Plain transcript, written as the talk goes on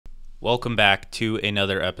Welcome back to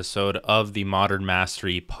another episode of the Modern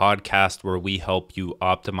Mastery podcast, where we help you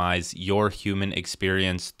optimize your human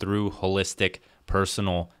experience through holistic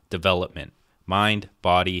personal development. Mind,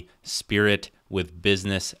 body, spirit, with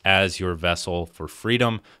business as your vessel for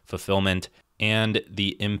freedom, fulfillment, and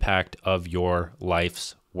the impact of your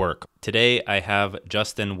life's work. Today, I have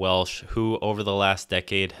Justin Welsh, who over the last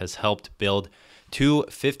decade has helped build two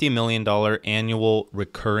 $50 million annual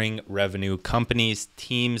recurring revenue companies,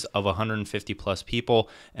 teams of 150 plus people,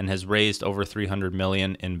 and has raised over $300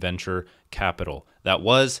 million in venture capital. That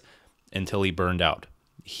was until he burned out.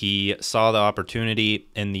 He saw the opportunity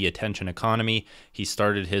in the attention economy. He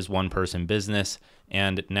started his one-person business,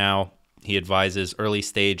 and now he advises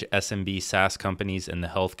early-stage SMB SaaS companies in the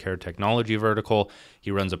healthcare technology vertical.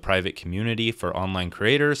 He runs a private community for online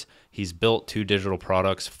creators. He's built 2 digital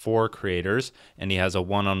products for creators, and he has a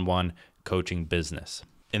one-on-one coaching business.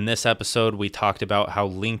 In this episode, we talked about how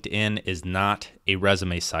LinkedIn is not a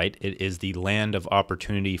resume site. It is the land of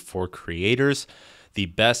opportunity for creators, the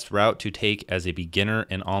best route to take as a beginner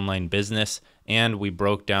in online business, and we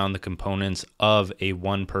broke down the components of a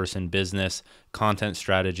one-person business, content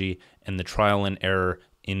strategy, and the trial and error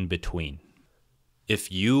in between.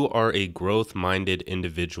 If you are a growth-minded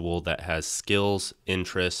individual that has skills,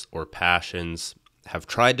 interests, or passions, have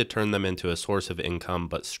tried to turn them into a source of income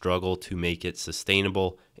but struggle to make it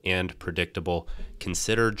sustainable and predictable,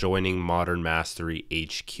 consider joining Modern Mastery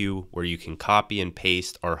HQ, where you can copy and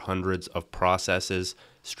paste our hundreds of processes,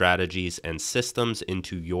 strategies, and systems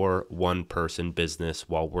into your one-person business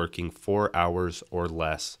while working 4 hours or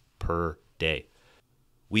less per day.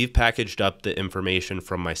 We've packaged up the information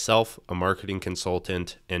from myself, a marketing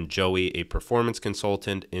consultant, and Joey, a performance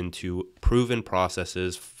consultant, into proven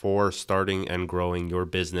processes for starting and growing your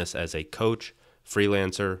business as a coach,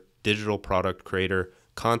 freelancer, digital product creator,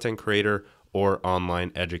 content creator, or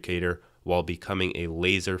online educator while becoming a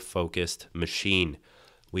laser-focused machine.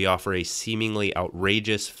 We offer a seemingly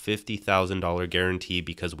outrageous $50,000 guarantee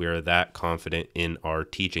because we are that confident in our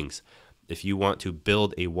teachings. If you want to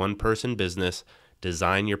build a one-person business,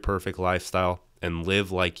 design your perfect lifestyle, and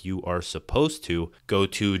live like you are supposed to, go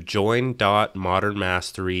to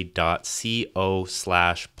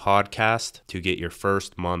join.modernmastery.co/podcast to get your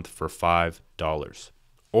first month for $5.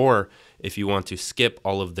 Or if you want to skip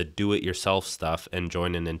all of the do-it-yourself stuff and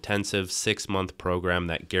join an intensive 6-month program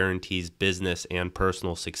that guarantees business and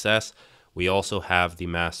personal success, we also have the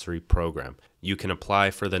Mastery Program. You can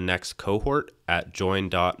apply for the next cohort at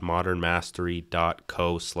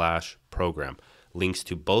join.modernmastery.co/program. Links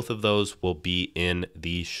to both of those will be in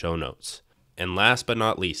the show notes. And last but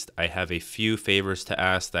not least, I have a few favors to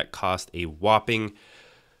ask that cost a whopping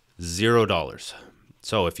 $0.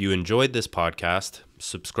 So if you enjoyed this podcast,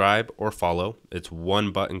 subscribe or follow. It's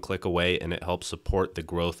one button click away, and it helps support the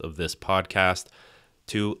growth of this podcast.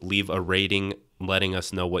 2, leave a rating letting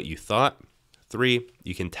us know what you thought. 3,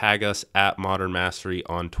 you can tag us at Modern Mastery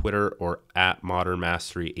on Twitter or at Modern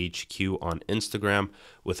Mastery HQ on Instagram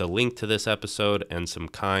with a link to this episode and some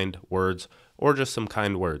kind words, or just some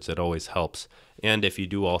kind words. It always helps. And if you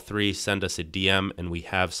do all 3, send us a DM and we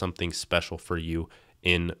have something special for you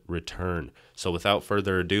in return. So without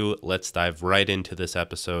further ado, let's dive right into this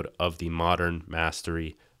episode of the Modern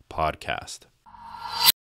Mastery podcast.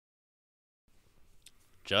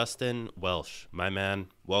 Justin Welsh, my man,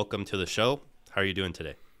 welcome to the show. How are you doing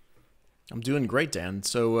today? I'm doing great, Dan.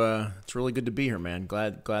 So it's really good to be here, man.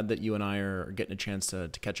 Glad that you and I are getting a chance to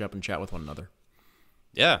catch up and chat with one another.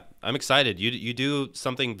 Yeah, I'm excited. You do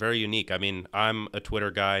something very unique. I mean, I'm a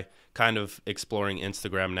Twitter guy, kind of exploring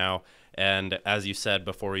Instagram now. And as you said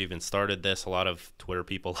before we even started this, a lot of Twitter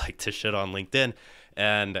people like to shit on LinkedIn.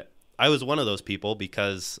 And I was one of those people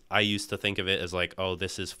because I used to think of it as like, oh,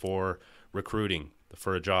 this is for recruiting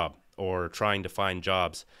for a job or trying to find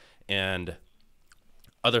jobs and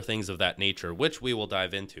other things of that nature, which we will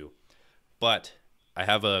dive into. But I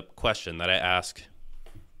have a question that I ask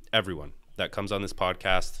everyone that comes on this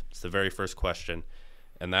podcast. It's the very first question.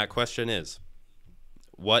 And that question is,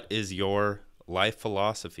 what is your life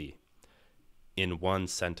philosophy in one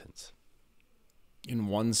sentence? In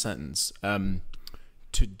one sentence,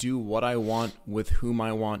 to do what I want with whom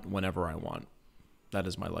I want whenever I want. That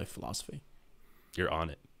is my life philosophy. You're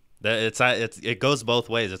on it. It goes both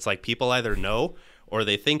ways. It's like people either know or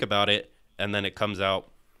they think about it and then it comes out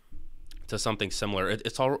to something similar.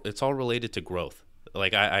 It's all related to growth.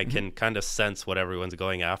 Like I can kind of sense what everyone's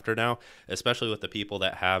going after now, especially with the people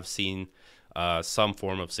that have seen some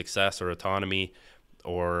form of success or autonomy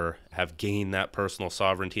or have gained that personal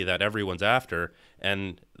sovereignty that everyone's after,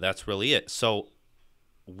 and that's really it. So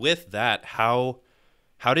with that, how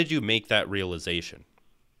did you make that realization?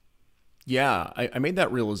 Yeah, I made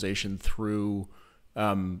that realization through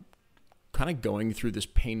kind of going through this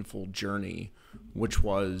painful journey, which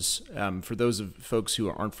was, for those of folks who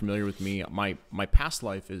aren't familiar with me, my past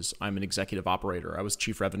life is I'm an executive operator. I was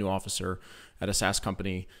chief revenue officer at a SaaS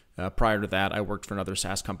company. Prior to that, I worked for another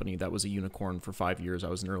SaaS company that was a unicorn for 5 years. I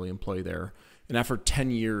was an early employee there. And after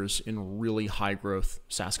 10 years in really high growth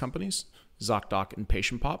SaaS companies, ZocDoc and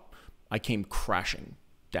PatientPop, I came crashing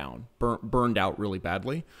down, burned out really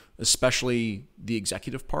badly, especially the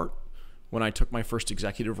executive part. When I took my first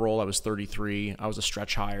executive role, I was 33. I was a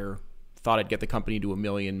stretch hire. Thought I'd get the company to $1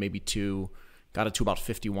 million, maybe $2 million. Got it to about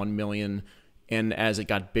 $51 million. And as it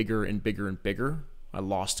got bigger and bigger and bigger, I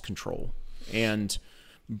lost control. And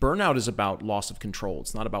burnout is about loss of control.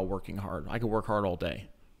 It's not about working hard. I could work hard all day,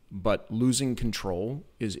 but losing control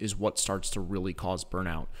is what starts to really cause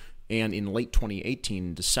burnout. And in late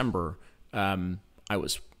 2018, December, I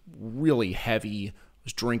was really heavy,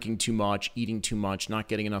 was drinking too much, eating too much, not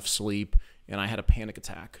getting enough sleep, and I had a panic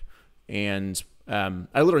attack. And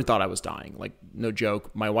I literally thought I was dying. Like, no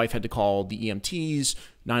joke. My wife had to call the EMTs,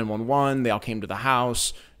 911. They all came to the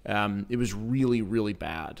house. It was really, really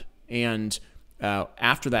bad. And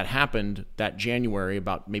after that happened, that January,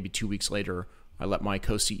 about maybe 2 weeks later, I let my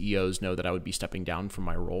co-CEOs know that I would be stepping down from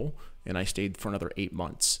my role, and I stayed for another 8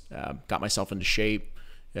 months. Got myself into shape,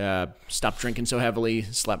 stopped drinking so heavily,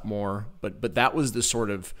 slept more. But that was the sort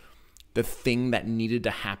of the thing that needed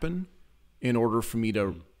to happen in order for me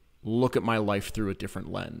to look at my life through a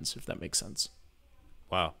different lens, if that makes sense.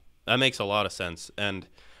 Wow, that makes a lot of sense. And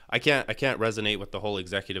I can't resonate with the whole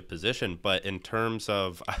executive position, but in terms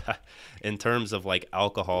of like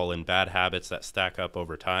alcohol and bad habits that stack up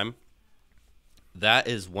over time, that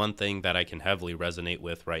is one thing that I can heavily resonate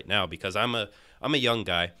with right now, because I'm a young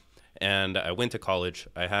guy and I went to college.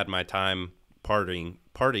 I had my time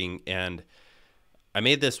partying, and I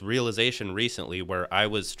made this realization recently where I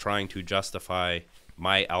was trying to justify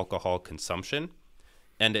my alcohol consumption,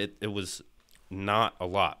 and it was not a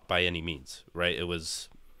lot by any means, right? It was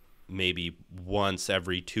maybe once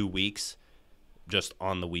every 2 weeks, just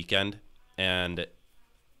on the weekend. And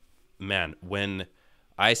man, when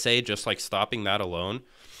I say just like stopping that alone,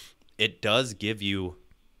 it does give you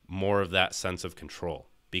more of that sense of control,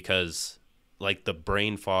 because like the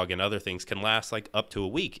brain fog and other things can last like up to a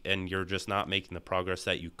week and you're just not making the progress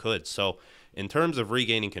that you could. So in terms of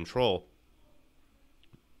regaining control,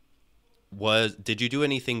 did you do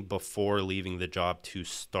anything before leaving the job to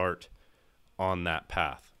start on that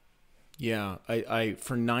path? Yeah, I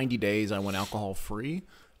for 90 days I went alcohol free.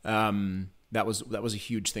 That was a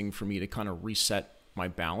huge thing for me to kind of reset my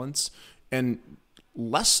balance, and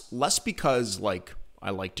less because like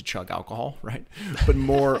I like to chug alcohol, right? But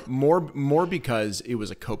more because it was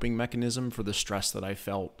a coping mechanism for the stress that I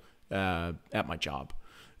felt at my job.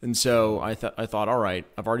 And so I thought, all right,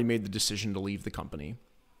 I've already made the decision to leave the company.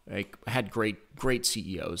 I had great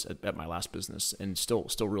CEOs at my last business, and still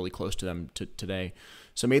really close to them today.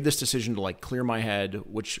 So I made this decision to like clear my head,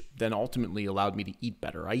 which then ultimately allowed me to eat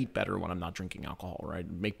better. I eat better when I'm not drinking alcohol, right?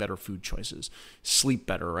 Make better food choices, sleep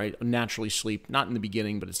better, right? Naturally sleep, not in the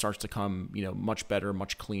beginning, but it starts to come, much better,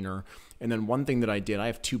 much cleaner. And then one thing that I did, I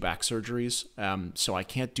have 2 back surgeries, so I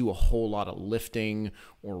can't do a whole lot of lifting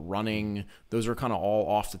or running. Those are kind of all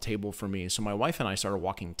off the table for me. So my wife and I started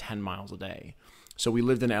walking 10 miles a day. So we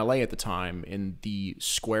lived in LA at the time, and the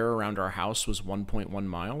square around our house was 1.1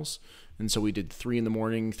 miles. And so we did 3 in the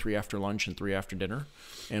morning, 3 after lunch, and 3 after dinner.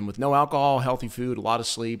 And with no alcohol, healthy food, a lot of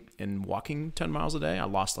sleep, and walking 10 miles a day, I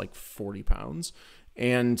lost like 40 pounds.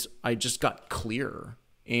 And I just got clear.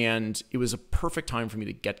 And it was a perfect time for me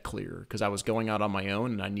to get clear, because I was going out on my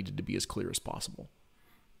own and I needed to be as clear as possible.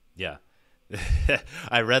 Yeah.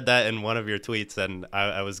 I read that in one of your tweets, and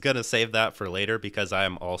I was going to save that for later, because I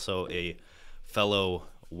am also a fellow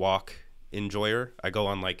walk enjoyer. I go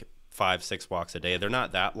on like 5-6 walks a day. They're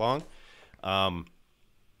not that long.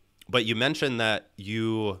 But you mentioned that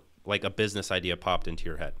like a business idea popped into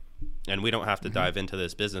your head, and we don't have to dive into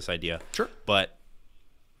this business idea. Sure. But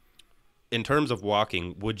in terms of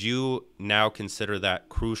walking, would you now consider that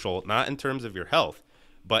crucial, not in terms of your health,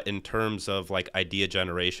 but in terms of like idea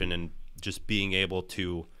generation and just being able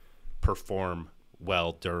to perform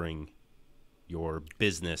well during your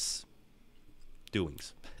business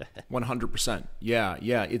doings? 100%.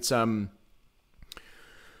 Yeah.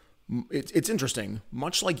 It's interesting.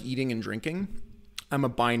 Much like eating and drinking, I'm a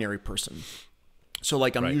binary person. So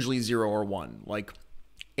like I'm usually 0 or 1. Like,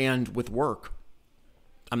 and with work,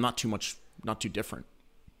 I'm not too different.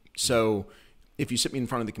 So if you sit me in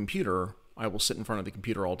front of the computer, I will sit in front of the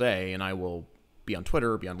computer all day, and I will be on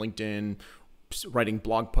Twitter, be on LinkedIn, writing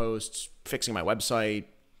blog posts, fixing my website,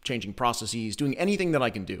 changing processes, doing anything that I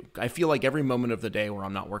can do. I feel like every moment of the day where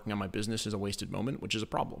I'm not working on my business is a wasted moment, which is a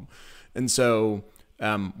problem. And so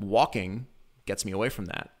walking gets me away from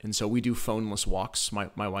that. And so we do phoneless walks.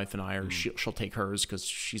 My wife and I are, she'll take hers because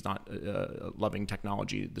she's not loving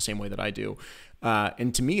technology the same way that I do.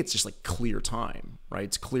 And to me, it's just like clear time, right?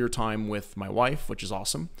 It's clear time with my wife, which is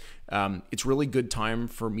awesome. It's really good time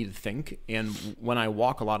for me to think. And when I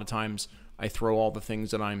walk, a lot of times I throw all the things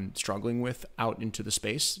that I'm struggling with out into the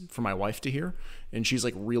space for my wife to hear. And she's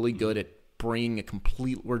like really good at bringing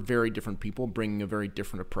we're very different people, bringing a very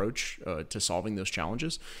different approach to solving those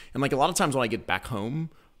challenges. And like a lot of times when I get back home,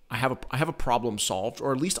 I have a problem solved,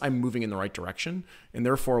 or at least I'm moving in the right direction. And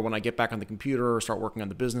therefore, when I get back on the computer or start working on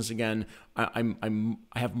the business again, I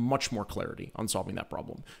have much more clarity on solving that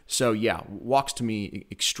problem. So yeah, walks to me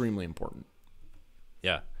extremely important.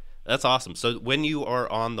 Yeah, that's awesome. So when you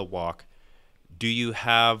are on the walk, do you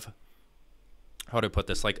have, how do I put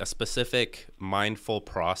this, like a specific mindful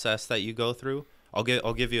process that you go through? I'll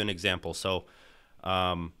give you an example. So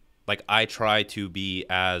like I try to be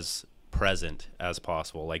as present as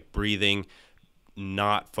possible, like breathing,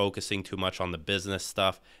 not focusing too much on the business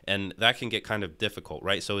stuff, and that can get kind of difficult,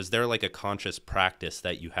 right? So is there like a conscious practice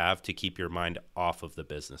that you have to keep your mind off of the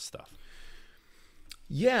business stuff?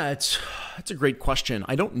 Yeah, it's a great question.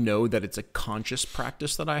 I don't know that it's a conscious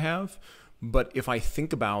practice that I have, but if I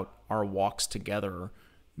think about our walks together,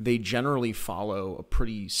 they generally follow a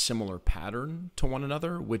pretty similar pattern to one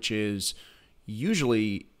another, which is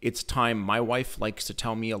usually it's time. My wife likes to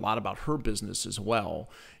tell me a lot about her business as well.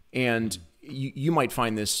 And you might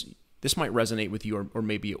find this might resonate with you, or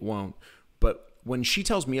maybe it won't. But when she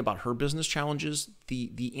tells me about her business challenges,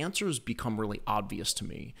 the answers become really obvious to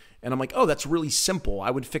me. And I'm like, oh, that's really simple. I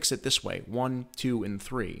would fix it this way, 1, 2, and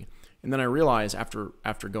 3. And then I realize after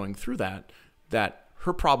going through that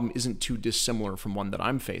her problem isn't too dissimilar from one that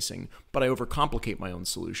I'm facing, but I overcomplicate my own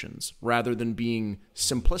solutions rather than being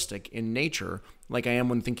simplistic in nature like I am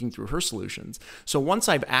when thinking through her solutions. So once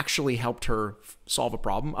I've actually helped her solve a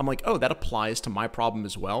problem, I'm like, oh, that applies to my problem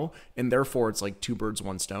as well. And therefore, it's like 2 birds,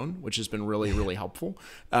 1 stone, which has been really, really helpful.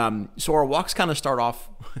 So our walks kind of start off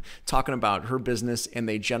talking about her business, and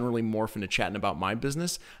they generally morph into chatting about my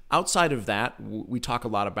business. Outside of that, we talk a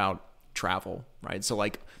lot about travel, right? So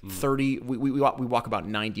like 30, we walk about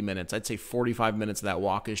 90 minutes. I'd say 45 minutes of that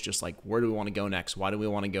walk is just like, where do we want to go next? Why do we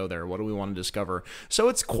want to go there? What do we want to discover? So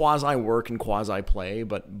it's quasi work and quasi play,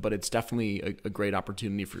 but it's definitely a great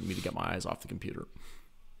opportunity for me to get my eyes off the computer.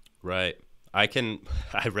 Right. I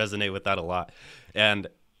resonate with that a lot. And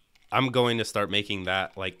I'm going to start making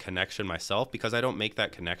that like connection myself, because I don't make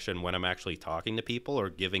that connection when I'm actually talking to people or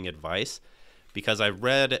giving advice, because I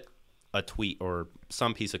read a tweet or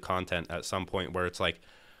some piece of content at some point where it's like,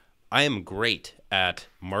 I am great at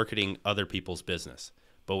marketing other people's business,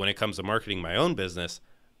 but when it comes to marketing my own business,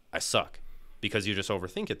 I suck, because you just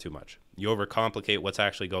overthink it too much. You overcomplicate what's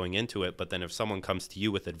actually going into it. But then if someone comes to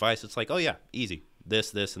you with advice, it's like, oh yeah, easy,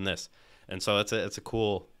 this, and this. And so it's a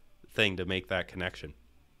cool thing to make that connection.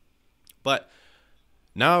 But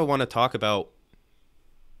now I want to talk about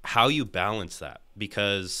how you balance that,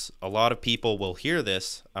 because a lot of people will hear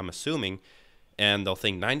this, I'm assuming, and they'll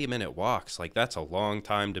think 90-minute walks, like that's a long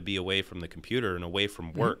time to be away from the computer and away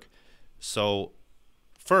from work. So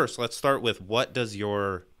first, let's start with, what does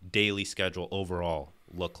your daily schedule overall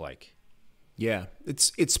look like? Yeah,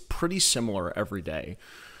 it's pretty similar every day,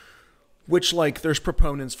 which, like, there's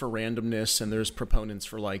proponents for randomness and there's proponents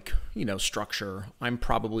for, like, structure. I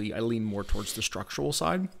lean more towards the structural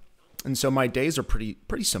side. And so my days are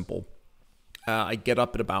pretty simple. I get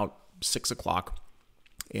up at about 6 o'clock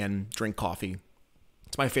and drink coffee.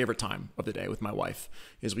 It's my favorite time of the day with my wife,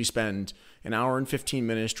 is we spend an hour and 15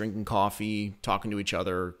 minutes drinking coffee, talking to each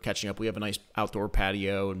other, catching up. We have a nice outdoor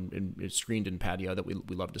patio and it's screened-in patio that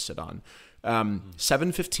we love to sit on.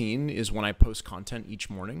 7:15 is when I post content each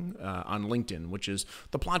morning on LinkedIn, which is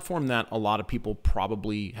the platform that a lot of people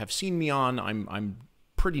probably have seen me on. I'm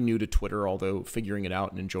pretty new to Twitter, although figuring it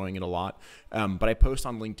out and enjoying it a lot. But I post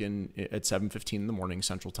on LinkedIn at 7:15 in the morning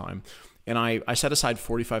Central Time. And I set aside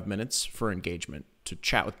 45 minutes for engagement, to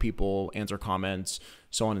chat with people, answer comments,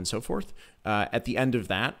 so on and so forth. At the end of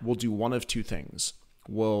that, we'll do one of 2 things.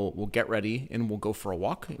 We'll get ready and we'll go for a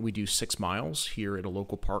walk. We do 6 miles here at a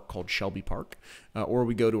local park called Shelby Park, or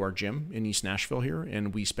we go to our gym in East Nashville here,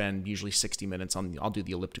 and we spend usually 60 minutes I'll do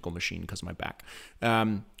the elliptical machine because of my back.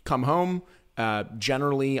 Come home.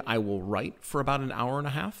 Generally, I will write for about an hour and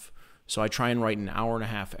a half. So I try and write an hour and a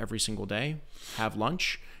half every single day, have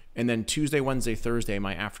lunch, and then Tuesday, Wednesday, Thursday,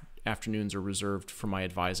 my afternoons are reserved for my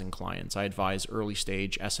advising clients. I advise early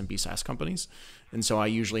stage SMB SaaS companies. And so I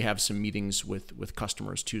usually have some meetings with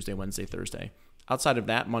customers Tuesday, Wednesday, Thursday. Outside of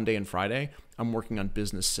that, Monday and Friday, I'm working on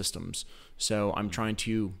business systems. So I'm trying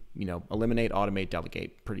to, eliminate, automate,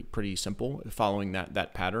 delegate. Pretty simple, following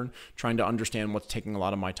that pattern. Trying to understand what's taking a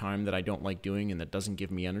lot of my time that I don't like doing and that doesn't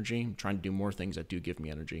give me energy. I'm trying to do more things that do give me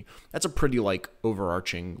energy. That's a pretty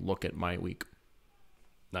overarching look at my week.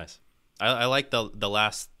 Nice. I like the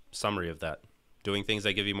last summary of that. Doing things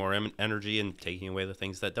that give you more energy and taking away the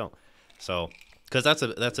things that don't. So, because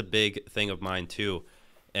that's a big thing of mine too,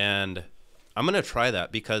 and I'm going to try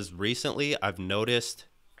that because recently I've noticed,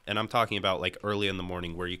 and I'm talking about like early in the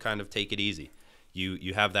morning where you kind of take it easy.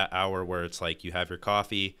 You have that hour where it's like you have your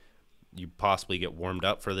coffee, you possibly get warmed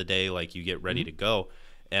up for the day, like you get ready to go.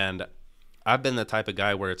 And I've been the type of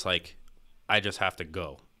guy where it's like I just have to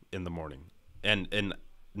go in the morning. And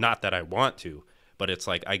not that I want to, but it's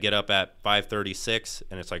like I get up at 5:36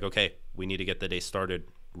 and it's like, okay, we need to get the day started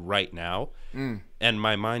right now. And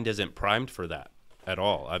my mind isn't primed for that at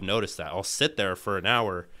all. I've noticed that. I'll sit there for an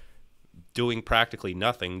hour doing practically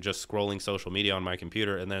nothing, just scrolling social media on my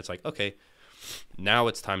computer, and then it's like, okay, now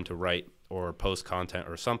it's time to write or post content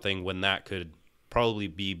or something, when that could probably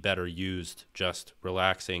be better used just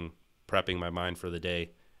relaxing, prepping my mind for the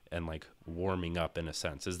day, and like warming up in a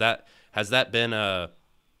sense. Has that been a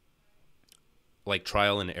like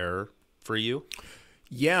trial and error for you?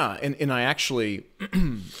 Yeah, and I actually,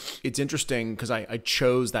 it's interesting because I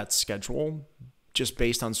chose that schedule just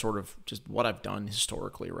based on sort of just what I've done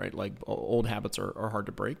historically, right? Like old habits are hard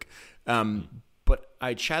to break. But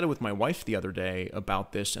I chatted with my wife the other day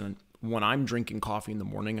about this, and when I'm drinking coffee in the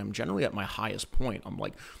morning, I'm generally at my highest point. I'm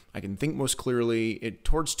like, I can think most clearly.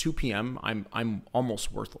 Towards 2 p.m., I'm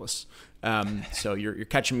almost worthless. So you're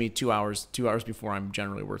catching me 2 hours before I'm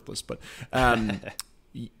generally worthless. But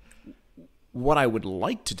what I would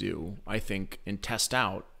like to do, I think, and test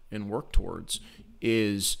out and work towards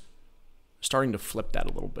is starting to flip that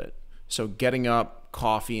a little bit. So getting up,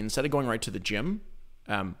 coffee, instead of going right to the gym,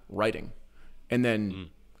 writing, and then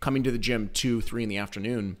coming to the gym 2-3 in the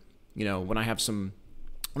afternoon. When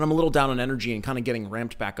I'm a little down on energy and kind of getting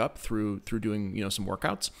ramped back up through doing some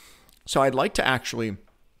workouts. So I'd like to actually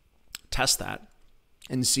test that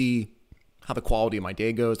and see how the quality of my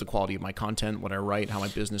day goes, the quality of my content, what I write, how my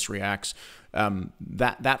business reacts.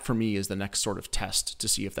 That for me is the next sort of test to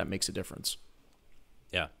see if that makes a difference.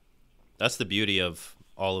 Yeah. That's the beauty of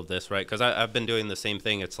all of this, right? Because I've been doing the same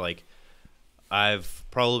thing. It's like I've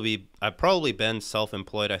probably been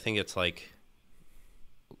self-employed. I think it's like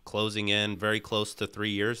closing in very close to 3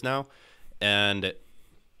 years now. And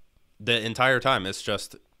the entire time it's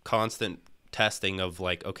just constant testing of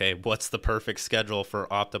like, okay, what's the perfect schedule for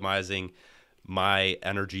optimizing my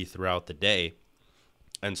energy throughout the day?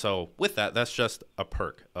 And so with that's just a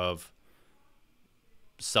perk of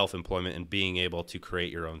self-employment and being able to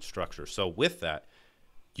create your own structure. So with that,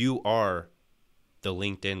 you are the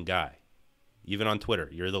LinkedIn guy. Even on Twitter,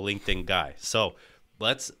 you're the LinkedIn guy. So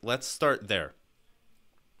let's start there.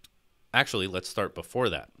 Actually, let's start before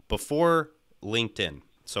that. Before LinkedIn.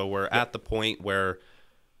 So we're at the point where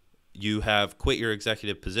you have quit your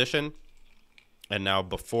executive position, and now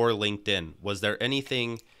before LinkedIn, was there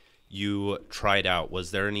anything you tried out?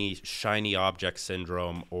 Was there any shiny object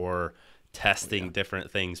syndrome or testing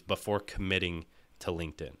different things before committing to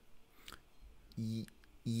LinkedIn?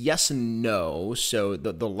 Yes and no. So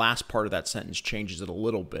the last part of that sentence changes it a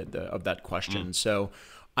little bit of that question. So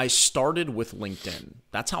I started with LinkedIn.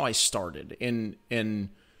 That's how I started. And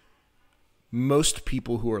most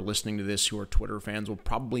people who are listening to this who are Twitter fans will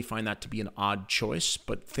probably find that to be an odd choice.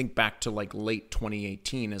 But think back to like late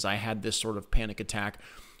 2018 as I had this sort of panic attack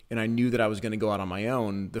and I knew that I was going to go out on my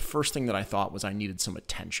own. The first thing that I thought was I needed some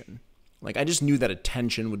attention. Like I just knew that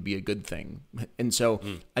attention would be a good thing. And so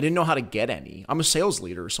I didn't know how to get any. I'm a sales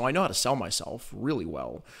leader, so I know how to sell myself really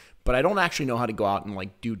well, but I don't actually know how to go out and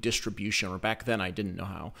like do distribution, or back then I didn't know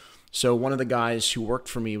how. So one of the guys who worked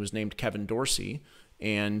for me was named Kevin Dorsey,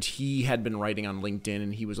 and he had been writing on LinkedIn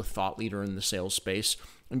and he was a thought leader in the sales space.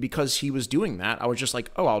 And because he was doing that, I was just like,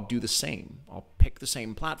 oh, I'll do the same. I'll pick the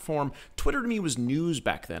same platform. Twitter to me was news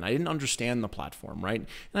back then. I didn't understand the platform, right? And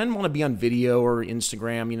I didn't want to be on video or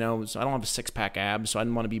Instagram, so I don't have a six-pack abs, so I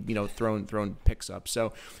didn't want to be, throwing pics up.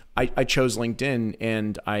 So I chose LinkedIn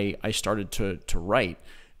and I started to write.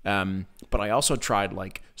 But I also tried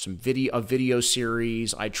like a video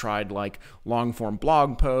series. I tried like long form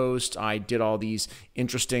blog posts. I did all these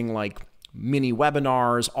interesting like mini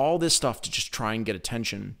webinars, all this stuff to just try and get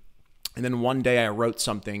attention. And then one day I wrote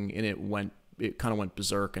something and it kind of went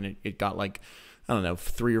berserk, and it got like I don't know,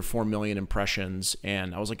 3 or 4 million impressions.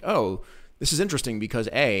 And I was like, oh, this is interesting because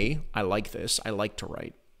A, I like this. I like to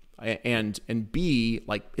write. And B,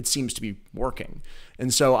 like, it seems to be working.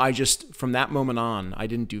 And so I just, from that moment on, I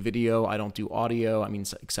didn't do video. I don't do audio. I mean,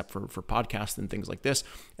 except for podcasts and things like this.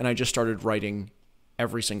 And I just started writing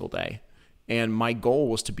every single day. And my goal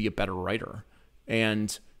was to be a better writer.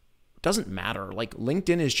 And it doesn't matter. Like,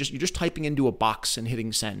 LinkedIn is just, you're just typing into a box and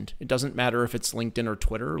hitting send. It doesn't matter if it's LinkedIn or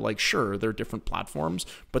Twitter. Like, sure, they're different platforms,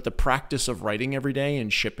 but the practice of writing every day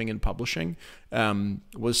and shipping and publishing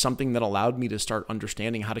was something that allowed me to start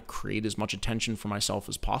understanding how to create as much attention for myself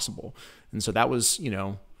as possible. And so that was,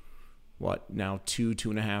 what, now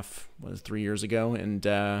 3 years ago. And,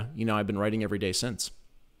 I've been writing every day since.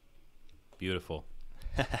 Beautiful.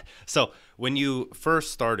 So when you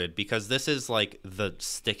first started, because this is like the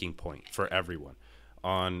sticking point for everyone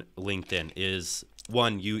on LinkedIn, is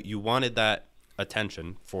one, you wanted that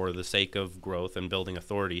attention for the sake of growth and building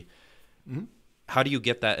authority. Mm-hmm. How do you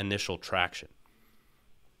get that initial traction?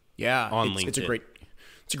 Yeah, on LinkedIn?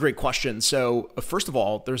 It's a great question. So first of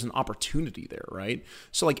all, there's an opportunity there, right?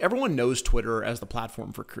 So like everyone knows Twitter as the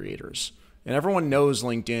platform for creators. And everyone knows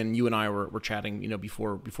LinkedIn. You and I were chatting,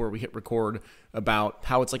 before we hit record about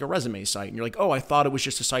how it's like a resume site. And you're like, oh, I thought it was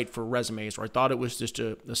just a site for resumes, or I thought it was just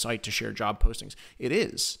a site to share job postings. It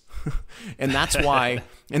is. and that's why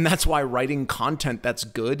writing content that's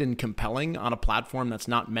good and compelling on a platform that's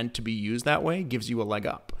not meant to be used that way gives you a leg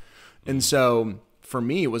up. And so for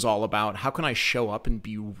me, it was all about how can I show up and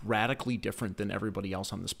be radically different than everybody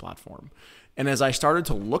else on this platform. And as I started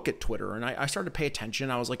to look at Twitter and I started to pay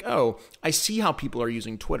attention, I was like, oh, I see how people are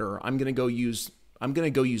using Twitter. I'm going to go use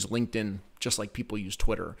LinkedIn just like people use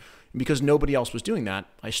Twitter. And because nobody else was doing that,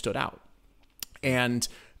 I stood out. And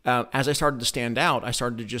as I started to stand out, I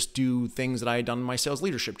started to just do things that I had done in my sales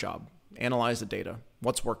leadership job. Analyze the data.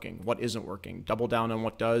 What's working? What isn't working? Double down on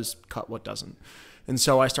what does, cut what doesn't. And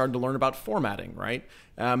so I started to learn about formatting, right?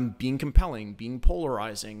 Being compelling, being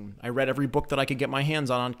polarizing. I read every book that I could get my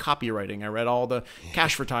hands on copywriting. I read all the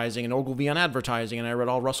Cashvertising and Ogilvy on advertising, and I read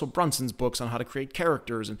all Russell Brunson's books on how to create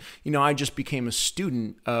characters. And, I just became a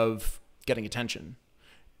student of getting attention.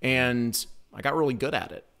 And I got really good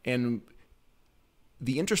at it. And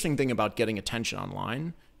the interesting thing about getting attention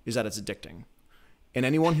online is that it's addicting. And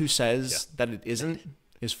anyone who says that it isn't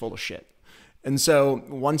is full of shit. And so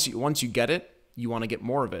once you get it, you want to get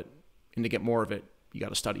more of it. And to get more of it, you got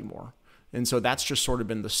to study more. And so that's just sort of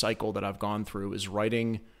been the cycle that I've gone through, is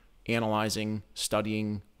writing, analyzing,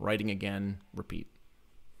 studying, writing again, repeat.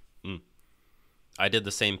 I did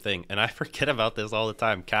the same thing, and I forget about this all the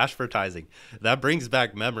time. Cashvertising, that brings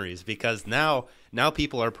back memories, because now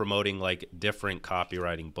people are promoting like different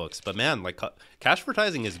copywriting books. But man, like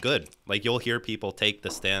cashvertising is good. Like you'll hear people take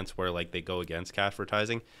the stance where like they go against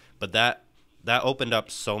cashvertising, but that opened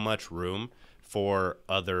up so much room for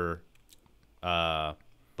other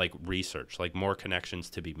like research, like more connections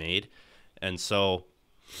to be made. And so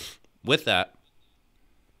with that,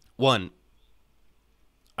 one,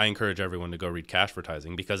 I encourage everyone to go read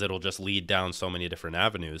Cashvertising, because it'll just lead down so many different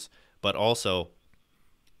avenues. But also,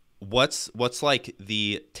 what's like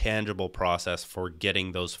the tangible process for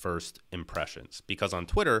getting those first impressions? Because on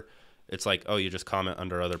Twitter, it's like, oh, you just comment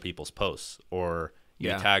under other people's posts, or you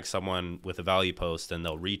tag someone with a value post and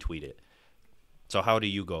they'll retweet it. So how do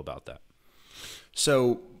you go about that?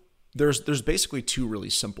 So there's basically two really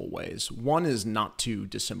simple ways. One is not too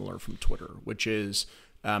dissimilar from Twitter, which is,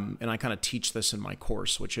 and I kind of teach this in my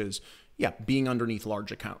course, which is, being underneath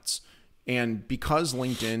large accounts. And because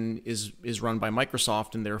LinkedIn is run by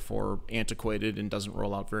Microsoft and therefore antiquated and doesn't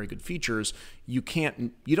roll out very good features, you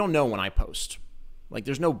don't know when I post. Like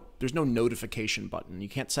there's no notification button. You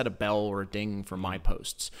can't set a bell or a ding for my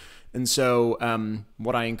posts. And so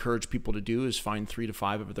what I encourage people to do is find 3 to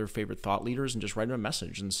 5 of their favorite thought leaders and just write them a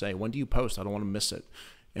message and say, when do you post? I don't want to miss it.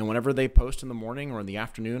 And whenever they post in the morning or in the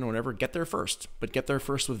afternoon or whatever, get there first, but get there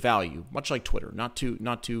first with value, much like Twitter, not too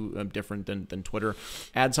different than Twitter.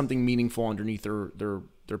 Add something meaningful underneath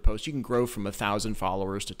their post. You can grow from 1,000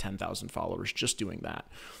 followers to 10,000 followers just doing that.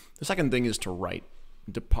 The second thing is to write,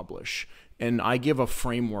 to publish. And I give a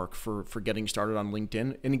framework for getting started on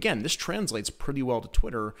LinkedIn. And again, this translates pretty well to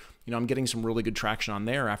Twitter. I'm getting some really good traction on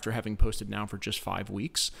there after having posted now for just 5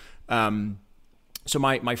 weeks. So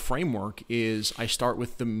my framework is I start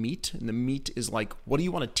with the meat, and the meat is like, what do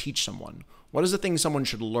you want to teach someone? What is the thing someone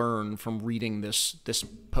should learn from reading this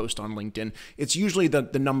post on LinkedIn? It's usually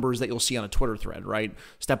the numbers that you'll see on a Twitter thread, right?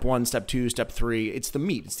 Step 1, step 2, step 3. It's the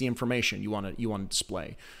meat. It's the information you want to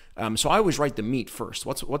display. So I always write the meat first.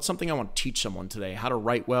 What's something I want to teach someone today? How to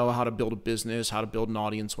write well, how to build a business, how to build an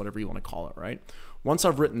audience, whatever you want to call it, right? Once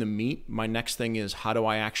I've written the meat, my next thing is how do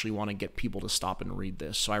I actually want to get people to stop and read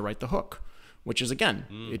this? So I write the hook, which is, again,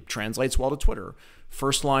 it translates well to Twitter.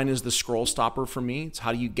 First line is the scroll stopper for me. It's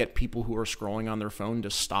how do you get people who are scrolling on their phone to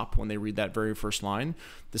stop when they read that very first line.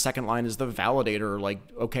 The second line is the validator. Like,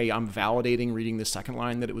 okay, I'm validating reading the second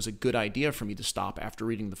line that it was a good idea for me to stop after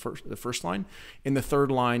reading the first line. And the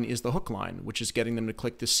third line is the hook line, which is getting them to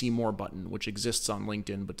click the see more button, which exists on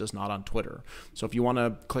LinkedIn but does not on Twitter. So if you want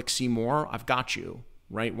to click see more, I've got you,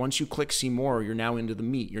 right? Once you click see more, you're now into the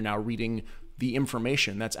meat. You're now reading the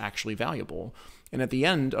information that's actually valuable. And at the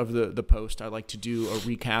end of the post, I like to do a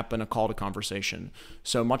recap and a call to conversation.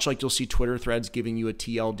 So much like you'll see Twitter threads giving you a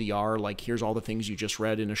TLDR, like here's all the things you just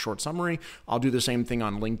read in a short summary, I'll do the same thing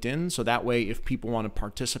on LinkedIn. So that way, if people want to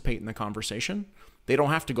participate in the conversation, they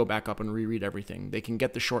don't have to go back up and reread everything. They can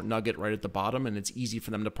get the short nugget right at the bottom, and it's easy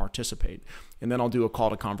for them to participate. And then I'll do a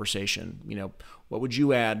call to conversation. What would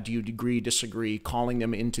you add? Do you agree, disagree? Calling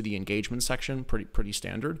them into the engagement section, pretty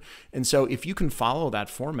standard. And so if you can follow that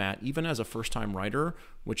format, even as a first-time writer,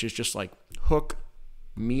 which is just like hook,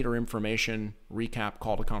 meat or information, recap,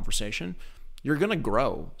 call to conversation, you're going to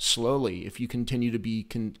grow slowly if you continue to be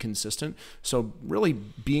consistent. So really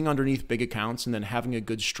being underneath big accounts and then having a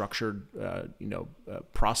good structured,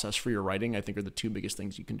 process for your writing, I think are the two biggest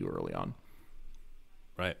things you can do early on.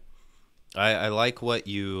 Right. I like what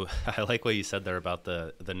you said there about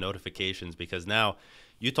the notifications, because now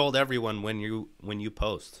you told everyone when you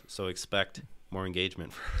post, so expect more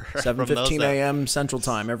engagement. 7:15 a.m. Central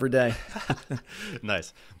Time every day.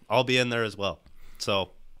 Nice. I'll be in there as well.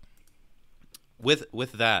 So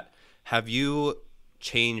with that, have you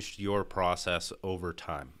changed your process over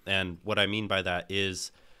time? And what I mean by that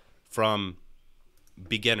is from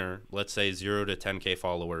beginner, let's say 0 to 10K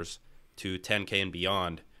followers, to 10K and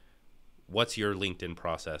beyond, what's your LinkedIn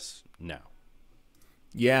process now?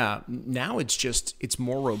 Yeah, now it's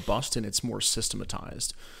more robust and it's more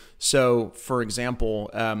systematized. So, for example,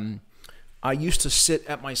 I used to sit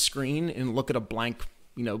at my screen and look at a blank,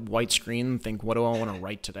 white screen and think, what do I want to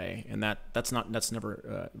write today? And that's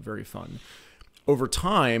never very fun. Over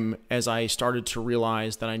time, as I started to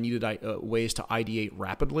realize that I needed ways to ideate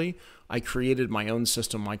rapidly, I created my own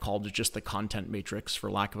system I called it just the content matrix,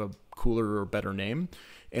 for lack of a cooler or better name.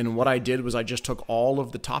 And what I did was I just took all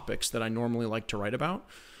of the topics that I normally like to write about.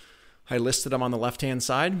 I listed them on the left-hand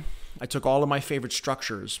side. I took all of my favorite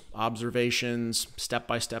structures, observations,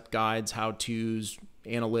 step-by-step guides, how-tos,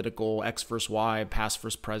 analytical, X versus Y, past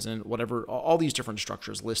versus present, whatever, all these different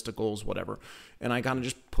structures, listicles, whatever. And I kind of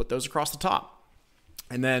just put those across the top.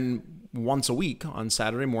 And then once a week on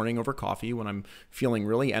Saturday morning over coffee, when I'm feeling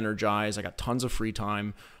really energized, I got tons of free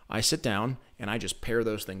time, I sit down and I just pair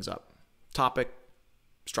those things up. Topic,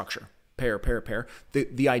 structure, pair.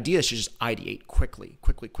 The idea is to just ideate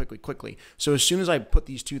quickly. So as soon as I put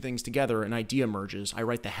these two things together, an idea emerges, I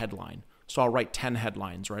write the headline. So I'll write 10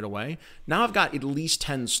 headlines right away. Now I've got at least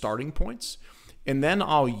 10 starting points. And then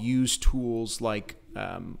I'll use tools like,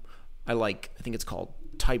 I think it's called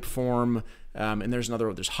Typeform, and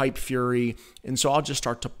there's Hype Fury. And so I'll just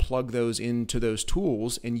start to plug those into those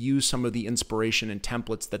tools and use some of the inspiration and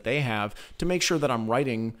templates that they have to make sure that I'm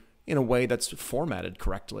writing in a way that's formatted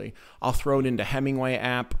correctly. I'll throw it into Hemingway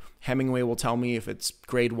app. Hemingway will tell me if it's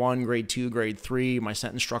grade 1, grade 2, grade 3, my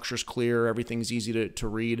sentence structure's clear, everything's easy to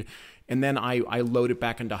read. And then I load it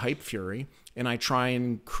back into Hype Fury and I try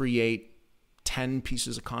and create 10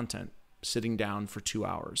 pieces of content sitting down for 2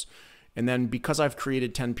 hours. And then because I've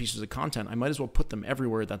created 10 pieces of content, I might as well put them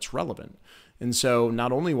everywhere that's relevant. And so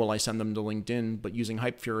not only will I send them to LinkedIn, but using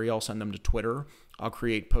Hype Fury, I'll send them to Twitter. I'll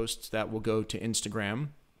create posts that will go to Instagram,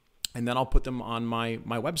 and then I'll put them on my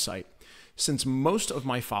website. Since most of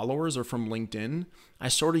my followers are from LinkedIn, I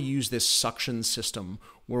sort of use this suction system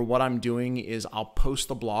where what I'm doing is I'll post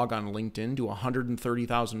the blog on LinkedIn to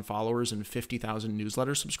 130,000 followers and 50,000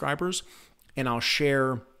 newsletter subscribers, and I'll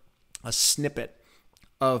share a snippet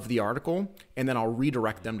of the article, and then I'll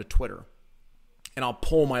redirect them to Twitter. And I'll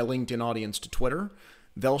pull my LinkedIn audience to Twitter.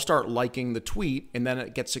 They'll start liking the tweet, and then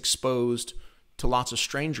it gets exposed to lots of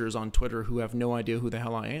strangers on Twitter who have no idea who the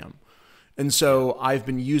hell I am. And so I've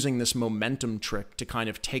been using this momentum trick to kind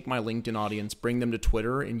of take my LinkedIn audience, bring them to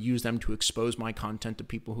Twitter, and use them to expose my content to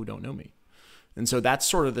people who don't know me. And so that's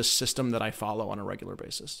sort of the system that I follow on a regular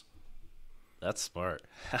basis. That's smart.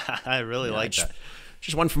 I really like that.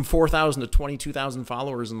 Just went from 4,000 to 22,000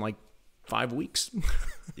 followers in like 5 weeks.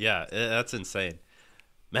 Yeah, that's insane.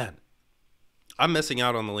 Man, I'm missing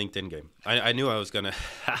out on the LinkedIn game. I knew I was going to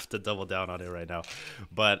have to double down on it right now.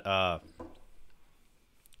 But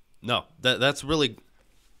No, that's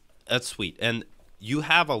sweet. And you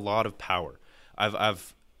have a lot of power.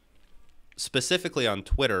 I've specifically on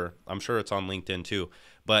Twitter, I'm sure it's on LinkedIn too,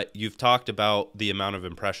 but you've talked about the amount of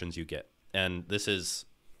impressions you get. And this is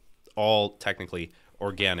all technically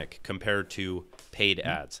organic compared to paid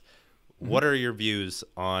ads. What are your views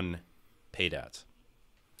on paid ads?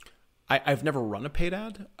 I've never run a paid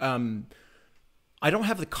ad. I don't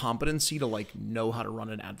have the competency to like know how to run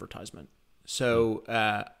an advertisement. So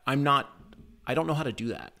I don't know how to do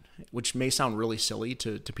that, which may sound really silly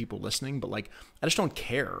to people listening, but like, I just don't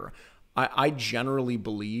care. I generally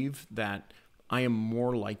believe that I am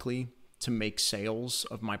more likely to make sales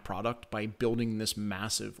of my product by building this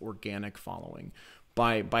massive organic following,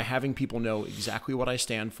 by having people know exactly what I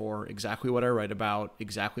stand for, exactly what I write about,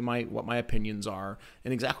 exactly what my opinions are,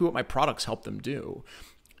 and exactly what my products help them do.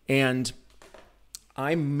 And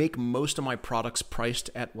I make most of my products priced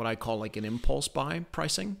at what I call like an impulse buy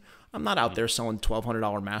pricing. I'm not out there selling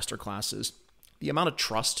 $1,200 master classes. The amount of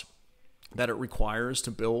trust that it requires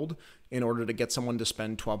to build in order to get someone to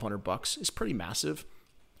spend $1,200 is pretty massive.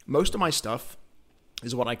 Most of my stuff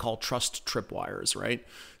is what I call trust tripwires, right?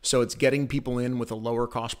 So it's getting people in with a lower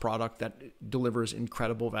cost product that delivers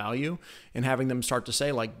incredible value and having them start to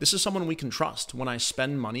say, like, this is someone we can trust. When I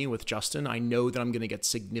spend money with Justin, I know that I'm going to get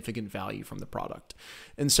significant value from the product.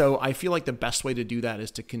 And so I feel like the best way to do that is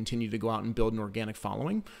to continue to go out and build an organic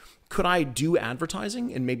following. Could I do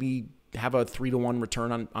advertising and maybe have a 3-to-1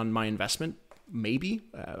 return on my investment? Maybe.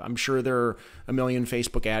 I'm sure there are a million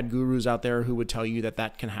Facebook ad gurus out there who would tell you that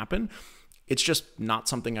that can happen. It's just not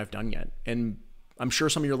something I've done yet. And I'm sure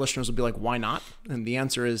some of your listeners will be like, why not? And the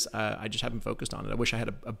answer is, I just haven't focused on it. I wish I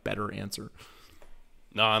had a better answer.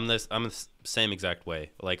 No, I'm the same exact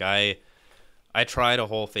way. Like I tried a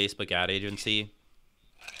whole Facebook ad agency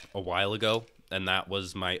a while ago, and that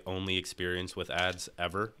was my only experience with ads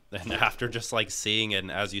ever. And after just like seeing it,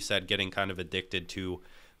 and as you said, getting kind of addicted to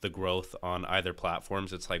the growth on either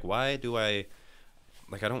platforms, it's like, why do I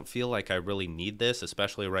don't feel like I really need this,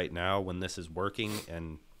 especially right now when this is working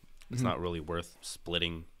and it's not really worth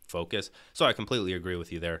splitting focus. So I completely agree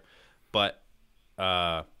with you there. But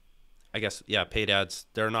I guess, yeah, paid ads,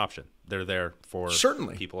 they're an option. They're there for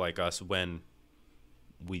certainly people like us when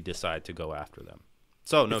we decide to go after them.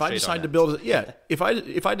 So no, if I decide to build, if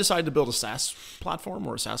I decide to build a SaaS platform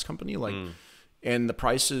or a SaaS company, like, and the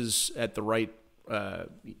price is at the right,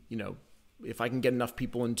 if I can get enough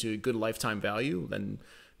people into good lifetime value, then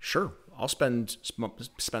sure, I'll spend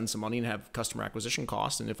some money and have customer acquisition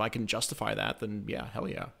costs. And if I can justify that, then yeah, hell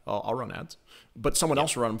yeah, I'll run ads. But someone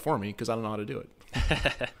else will run them for me because I don't know how to do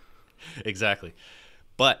it. Exactly.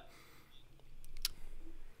 But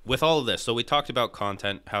with all of this, so we talked about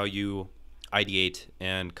content, how you ideate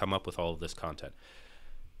and come up with all of this content.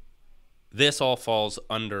 This all falls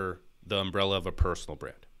under the umbrella of a personal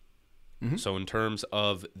brand. So in terms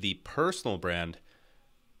of the personal brand,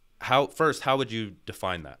 how would you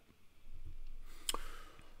define that?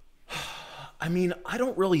 I mean, I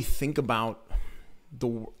don't really think about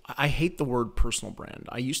I hate the word personal brand.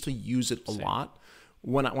 I used to use it a lot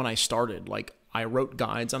when I started. Like, I wrote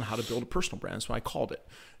guides on how to build a personal brand, so I called it.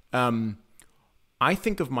 I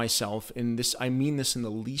think of myself in this, I mean this in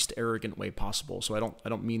the least arrogant way possible. So I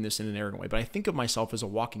don't mean this in an arrogant way, but I think of myself as a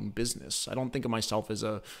walking business. I don't think of myself as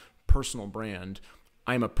a personal brand.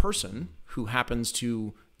 I'm a person who happens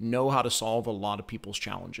to know how to solve a lot of people's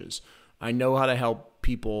challenges. I know how to help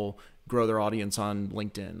people grow their audience on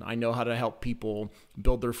LinkedIn. I know how to help people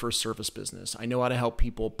build their first service business. I know how to help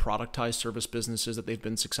people productize service businesses that they've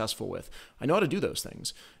been successful with. I know how to do those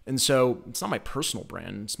things. And so it's not my personal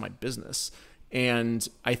brand, it's my business. And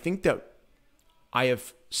I think that I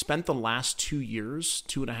have spent the last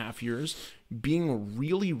 2.5 years, being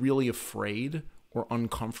really, really afraid or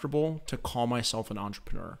uncomfortable to call myself an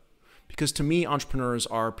entrepreneur. Because to me, entrepreneurs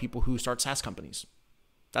are people who start SaaS companies.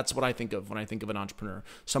 That's what I think of when I think of an entrepreneur.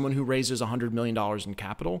 Someone who raises $100 million in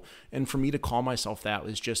capital. And for me to call myself that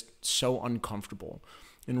is just so uncomfortable.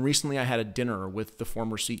 And recently I had a dinner with the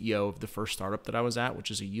former CEO of the first startup that I was at,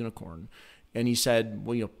 which is a unicorn. And he said,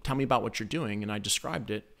 well, tell me about what you're doing. And I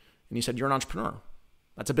described it. And he said, you're an entrepreneur.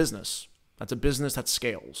 That's a business. That's a business that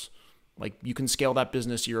scales. Like, you can scale that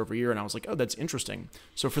business year over year. And I was like, oh, that's interesting.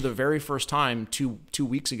 So for the very first time, 3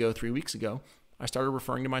 weeks ago, I started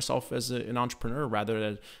referring to myself as an entrepreneur rather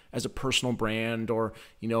than as a personal brand or,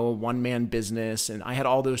 a one-man business. And I had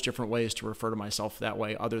all those different ways to refer to myself that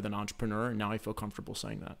way other than entrepreneur. And now I feel comfortable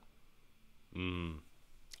saying that.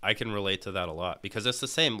 I can relate to that a lot because it's the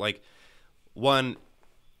same. Like, one,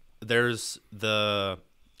 there's the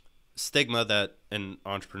stigma that an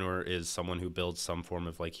entrepreneur is someone who builds some form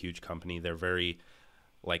of like huge company. They're very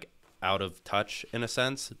like out of touch in a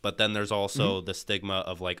sense, but then there's also the stigma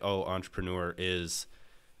of like, oh, entrepreneur is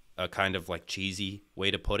a kind of like cheesy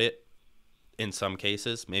way to put it in some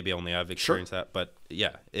cases. Maybe only I've experienced that, but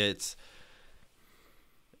yeah, it's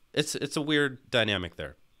a weird dynamic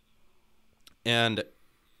there. And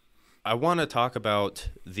I want to talk about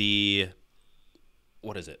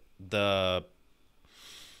I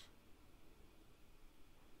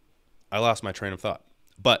lost my train of thought,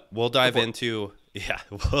 but we'll dive into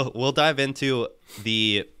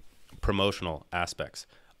the promotional aspects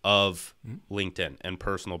of LinkedIn and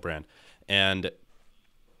personal brand and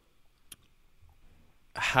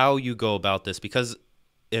how you go about this, because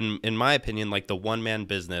in my opinion, like the one-man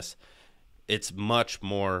business, it's much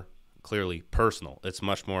more clearly personal. It's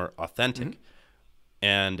much more authentic.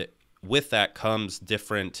 And with that comes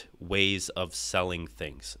different ways of selling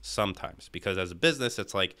things sometimes, because as a business,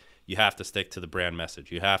 it's like you have to stick to the brand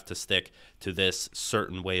message. You have to stick to this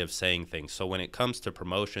certain way of saying things. So when it comes to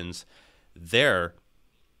promotions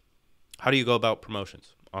how do you go about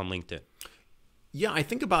promotions on LinkedIn? Yeah, I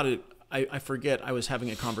think about it. I forget, I was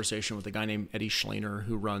having a conversation with a guy named Eddie Schlainer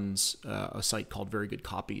who runs a site called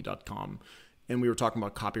verygoodcopy.com. And we were talking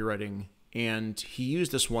about copywriting, and he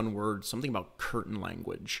used this one word, something about curtain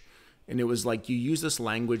language. And it was like, you use this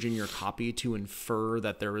language in your copy to infer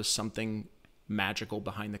that there is something magical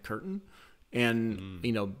behind the curtain. And,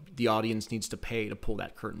 the audience needs to pay to pull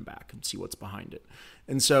that curtain back and see what's behind it.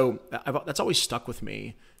 And so that's always stuck with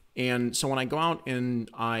me. And so when I go out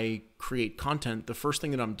and I create content, the first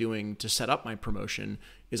thing that I'm doing to set up my promotion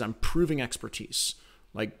is I'm proving expertise.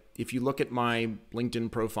 Like if you look at my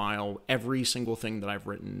LinkedIn profile, every single thing that I've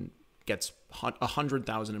written gets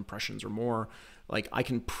 100,000 impressions or more. Like I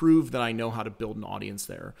can prove that I know how to build an audience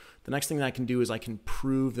there. The next thing that I can do is I can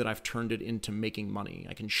prove that I've turned it into making money.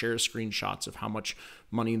 I can share screenshots of how much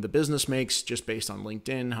money the business makes just based on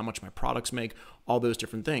LinkedIn, how much my products make, all those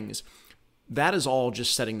different things. That is all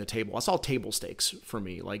just setting the table. That's all table stakes for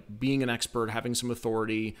me, like being an expert, having some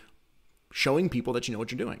authority, showing people that you know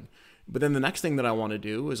what you're doing. But then the next thing that I want to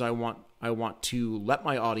do is I want to let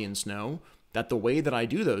my audience know that the way that I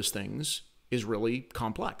do those things is really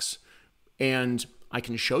complex. And I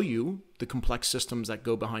can show you the complex systems that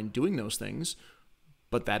go behind doing those things,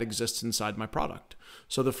 but that exists inside my product.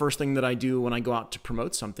 So the first thing that I do when I go out to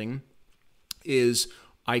promote something is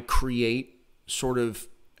I create sort of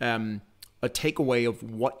a takeaway of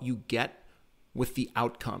what you get with the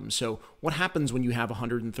outcome. So what happens when you have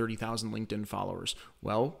 130,000 LinkedIn followers?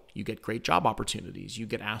 Well, you get great job opportunities. You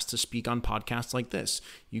get asked to speak on podcasts like this.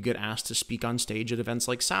 You get asked to speak on stage at events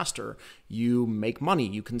like SaaStr. You make money.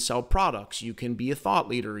 You can sell products. You can be a thought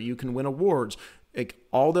leader. You can win awards. Like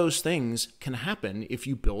all those things can happen if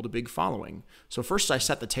you build a big following. So first I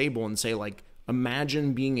set the table and say, like,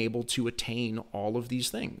 imagine being able to attain all of these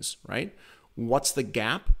things, right? What's the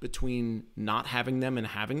gap between not having them and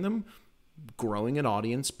having them? Growing an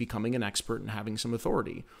audience, becoming an expert, and having some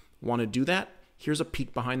authority. Want to do that? Here's a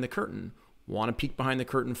peek behind the curtain. Want to peek behind the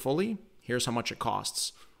curtain fully? Here's how much it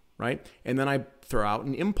costs, right? And then I throw out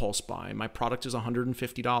an impulse buy. My product is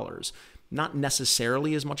 $150. Not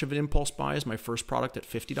necessarily as much of an impulse buy as my first product at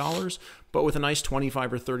 $50, but with a nice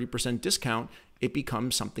 25 or 30% discount, it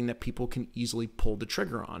becomes something that people can easily pull the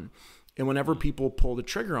trigger on. And whenever people pull the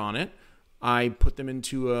trigger on it, I put them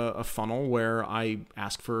into a funnel where I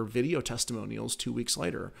ask for video testimonials 2 weeks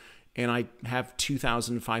later. And I have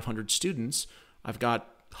 2,500 students. I've got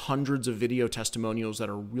hundreds of video testimonials that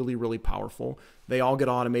are really, really powerful. They all get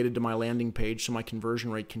automated to my landing page, so my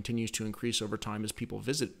conversion rate continues to increase over time as people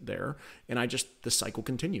visit there. And the cycle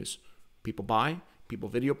continues. People buy, people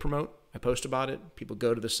video promote, I post about it, people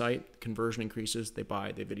go to the site, conversion increases, they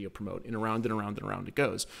buy, they video promote, and around and around and around it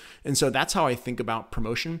goes. And so that's how I think about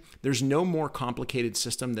promotion. There's no more complicated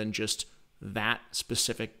system than just that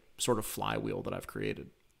specific sort of flywheel that I've created.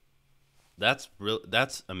 That's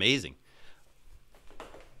amazing.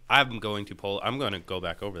 I'm going to go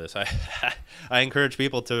back over this. I encourage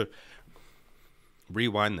people to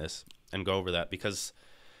rewind this and go over that, because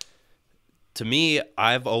to me,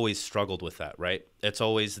 I've always struggled with that, right? It's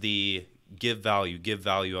always the give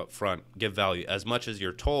value up front, give value as much as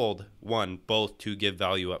you're told, both to give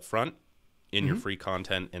value up front in your free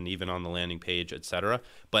content and even on the landing page, etc.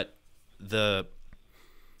 But the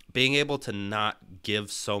being able to not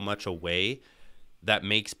give so much away that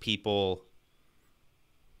makes people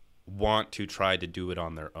want to try to do it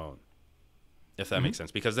on their own, if that makes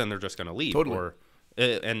sense, because then they're just going to leave. Totally.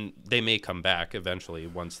 And they may come back eventually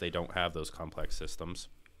once they don't have those complex systems.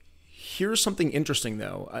 Here's something interesting,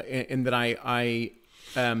 though, in that I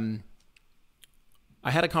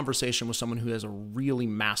had a conversation with someone who has a really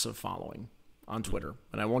massive following, on Twitter,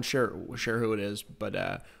 and I won't share who it is,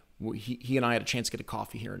 but he and I had a chance to get a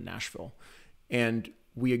coffee here in Nashville, and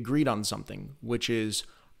we agreed on something, which is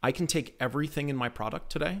I can take everything in my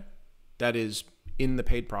product today that is in the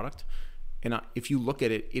paid product, and if you look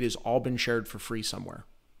at it, it has all been shared for free somewhere.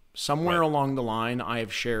 Somewhere along the line, I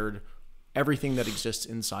have shared everything that exists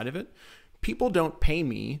inside of it. People don't pay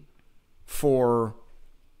me for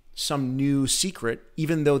some new secret,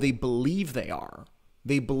 even though they believe they are.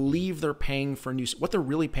 They believe they're paying for what they're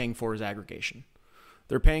really paying for is aggregation.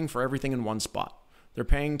 They're paying for everything in one spot. They're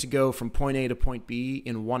paying to go from point A to point B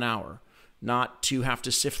in 1 hour, not to have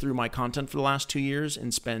to sift through my content for the last 2 years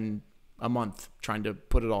and spend a month trying to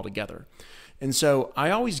put it all together. And so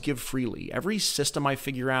I always give freely. Every system I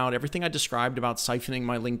figure out, everything I described about siphoning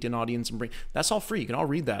my LinkedIn audience, that's all free. You can all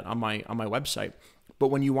read that on my website. But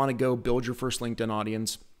when you want to go build your first LinkedIn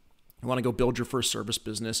audience, you want to go build your first service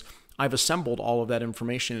business, I've assembled all of that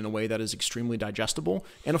information in a way that is extremely digestible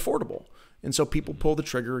and affordable. And so people pull the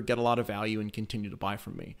trigger, get a lot of value, and continue to buy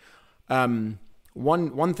from me.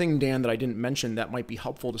 One thing, Dan, that I didn't mention that might be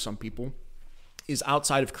helpful to some people is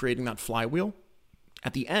outside of creating that flywheel,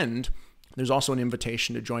 at the end, there's also an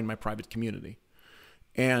invitation to join my private community.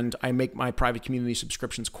 And I make my private community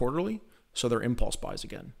subscriptions quarterly, so they're impulse buys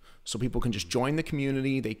again. So people can just join the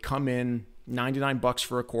community. They come in, $99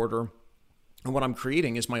 for a quarter. And what I'm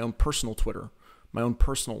creating is my own personal Twitter, my own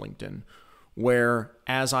personal LinkedIn, where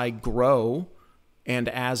as I grow and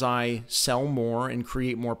as I sell more and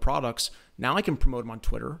create more products, now I can promote them on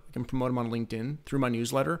Twitter, I can promote them on LinkedIn through my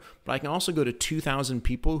newsletter, but I can also go to 2,000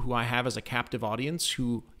 people who I have as a captive audience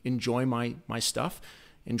who enjoy my stuff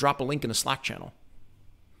and drop a link in a Slack channel.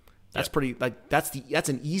 That's pretty, that's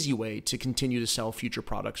an easy way to continue to sell future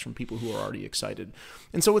products from people who are already excited.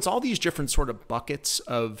 And so it's all these different sort of buckets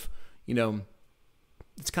of,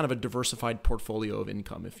 it's kind of a diversified portfolio of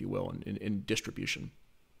income, if you will, in distribution.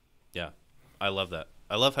 Yeah, I love that.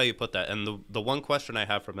 I love how you put that. And the one question I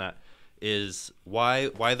have from that is why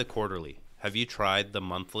the quarterly? Have you tried the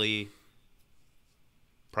monthly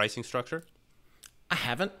pricing structure? I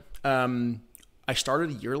haven't. I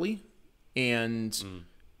started yearly, and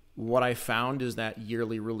what I found is that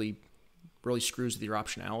yearly really screws with your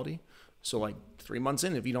optionality. So like 3 months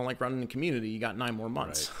in, if you don't like running a community, you got 9 more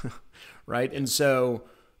months, right? And so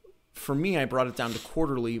for me, I brought it down to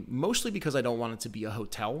quarterly, mostly because I don't want it to be a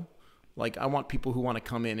hotel. Like I want people who want to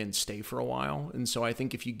come in and stay for a while. And so I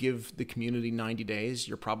think if you give the community 90 days,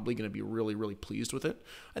 you're probably going to be really, really pleased with it.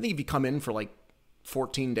 I think if you come in for like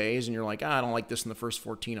 14 days and you're like, I don't like this in the first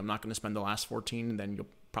 14, I'm not going to spend the last 14, and then you'll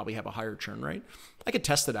probably have a higher churn rate. I could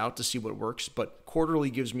test it out to see what works, but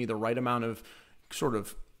quarterly gives me the right amount of sort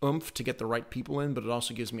of oomph to get the right people in, but it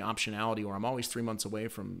also gives me optionality where I'm always 3 months away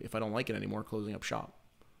from, if I don't like it anymore, closing up shop.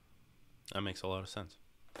 That makes a lot of sense.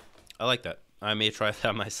 I like that. I may try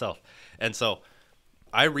that myself. And so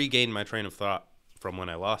I regained my train of thought from when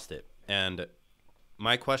I lost it. And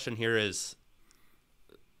my question here is,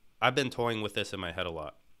 I've been toying with this in my head a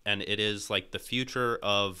lot. And it is like the future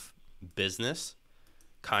of business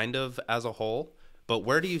kind of as a whole. But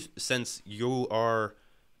where do you, since you are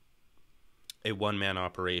a one-man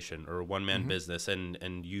operation or a one-man business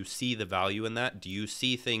and you see the value in that, do you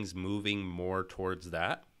see things moving more towards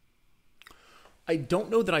that? I don't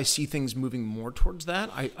know that I see things moving more towards that.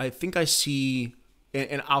 I think I see,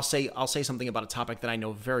 and I'll say something about a topic that I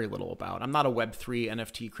know very little about. I'm not a Web3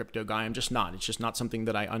 NFT crypto guy. I'm just not. It's just not something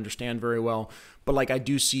that I understand very well. But like I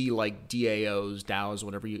do see like DAOs,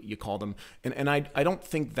 whatever you call them. And I don't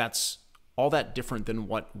think that's all that different than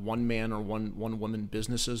what one man or one woman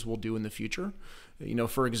businesses will do in the future.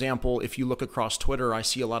 For example, if you look across Twitter, I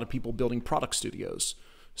see a lot of people building product studios.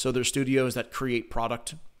 So there's studios that create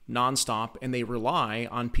product nonstop, and they rely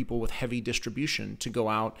on people with heavy distribution to go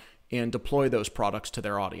out and deploy those products to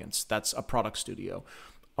their audience. That's a product studio.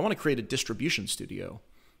 I want to create a distribution studio.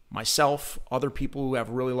 Myself, other people who have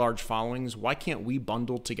really large followings, why can't we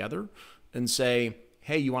bundle together and say,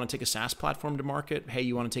 hey, you want to take a SaaS platform to market? Hey,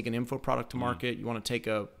 you want to take an info product to market? You want to take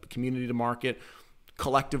a community to market?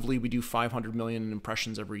 Collectively, we do 500 million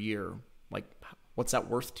impressions every year. Like, what's that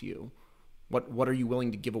worth to you? What are you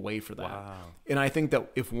willing to give away for that? Wow. And I think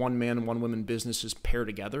that if one man and one woman businesses pair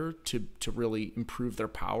together to really improve their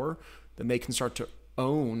power, then they can start to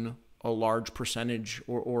own a large percentage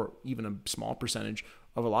or even a small percentage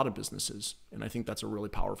of a lot of businesses. And I think that's a really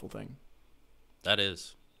powerful thing. That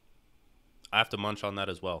is. I have to munch on that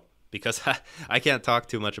as well because I can't talk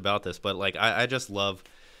too much about this, but like I just love,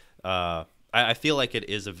 I feel like it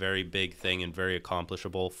is a very big thing and very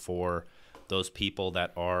accomplishable for those people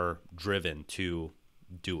that are driven to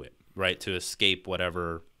do it, right? To escape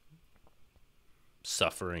whatever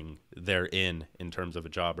suffering therein in terms of a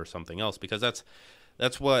job or something else, because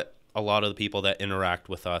that's what a lot of the people that interact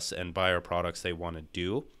with us and buy our products, they want to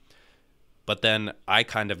do. But then I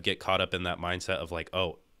kind of get caught up in that mindset of like,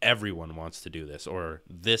 oh, everyone wants to do this, or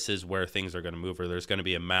this is where things are going to move, or there's going to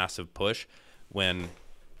be a massive push, when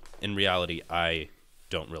in reality, I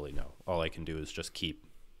don't really know. All I can do is just keep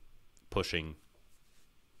pushing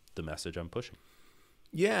the message I'm pushing.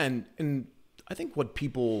 Yeah, and I think what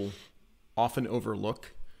people often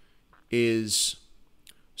overlook is,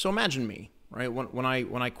 so imagine me, right? When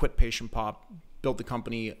I quit Patient Pop, built the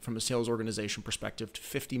company from a sales organization perspective to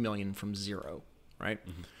 50 million from zero, right?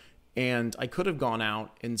 Mm-hmm. And I could have gone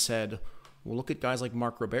out and said, well, look at guys like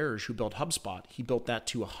Mark Roberge who built HubSpot. He built that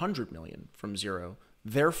to 100 million from zero.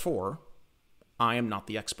 Therefore, I am not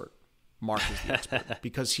the expert. Mark is the expert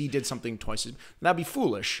because he did something twice as. That'd be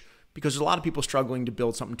foolish, because there's a lot of people struggling to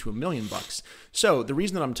build something to $1 million. So the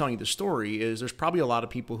reason that I'm telling you the story is there's probably a lot of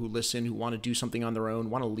people who listen, who want to do something on their own,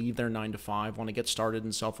 want to leave their 9 to 5, want to get started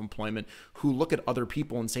in self-employment, who look at other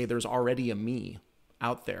people and say there's already a me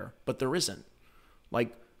out there, but there isn't.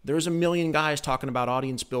 Like, there's a million guys talking about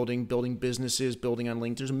audience building, building businesses, building on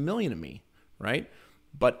LinkedIn. There's a million of me, right?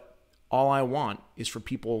 But all I want is for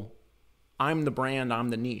people. I'm the brand, I'm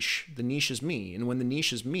the niche. The niche is me. And when the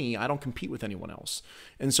niche is me, I don't compete with anyone else.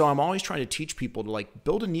 And so I'm always trying to teach people to like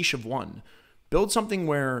build a niche of one. Build something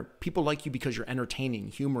where people like you because you're entertaining,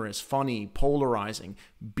 humorous, funny, polarizing.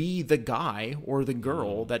 Be the guy or the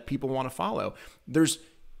girl that people want to follow.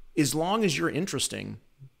 As long as you're interesting,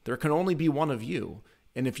 there can only be one of you.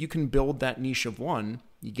 And if you can build that niche of one,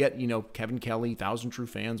 you get, Kevin Kelly, 1,000 True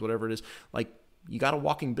Fans, whatever it is, like you got a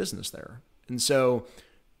walking business there. And so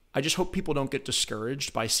I just hope people don't get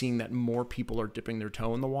discouraged by seeing that more people are dipping their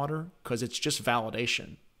toe in the water, because it's just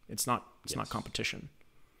validation. It's not competition.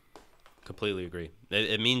 Completely agree.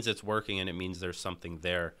 It means it's working, and it means there's something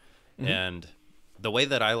there. Mm-hmm. And the way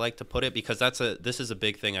that I like to put it, because this is a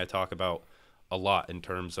big thing I talk about a lot in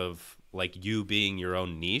terms of like you being your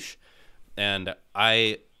own niche. And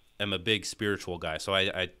I am a big spiritual guy. So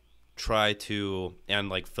I try to, and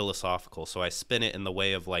like philosophical. So I spin it in the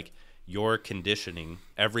way of like, your conditioning,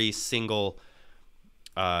 every single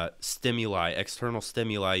external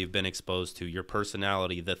stimuli you've been exposed to, your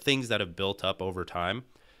personality, the things that have built up over time,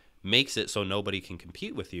 makes it so nobody can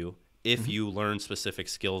compete with you if you learn specific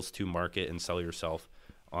skills to market and sell yourself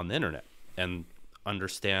on the internet and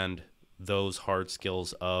understand those hard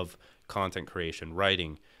skills of content creation,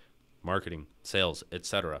 writing, marketing, sales,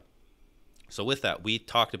 etc. So with that, we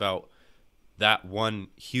talked about that one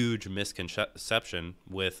huge misconception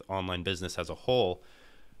with online business as a whole.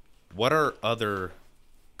 What are other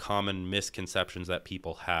common misconceptions that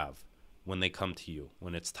people have when they come to you,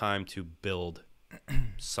 when it's time to build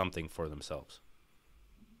something for themselves?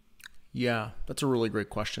 Yeah, that's a really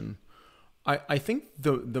great question. I think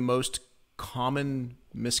the most common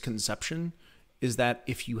misconception is that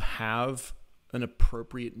if you have an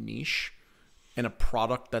appropriate niche and a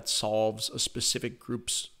product that solves a specific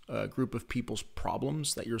group of people's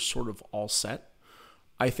problems, that you're sort of all set.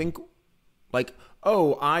 I think like,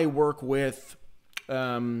 oh, I work with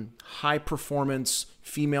high performance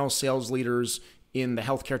female sales leaders in the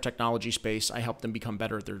healthcare technology space. I help them become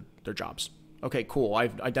better at their jobs. Okay, cool.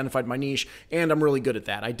 I've identified my niche and I'm really good at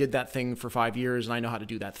that. I did that thing for 5 years and I know how to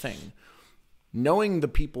do that thing. Knowing the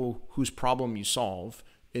people whose problem you solve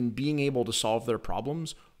and being able to solve their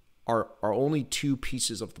problems are only two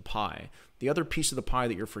pieces of the pie. The other piece of the pie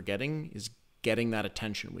that you're forgetting is getting that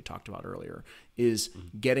attention we talked about earlier, is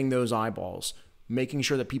getting those eyeballs, making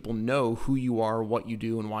sure that people know who you are, what you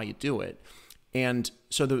do, and why you do it. And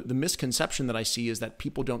so the misconception that I see is that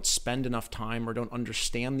people don't spend enough time or don't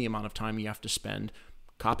understand the amount of time you have to spend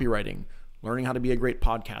copywriting, learning how to be a great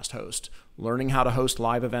podcast host, learning how to host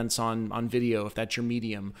live events on video if that's your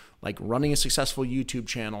medium, like running a successful YouTube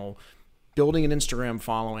channel, building an Instagram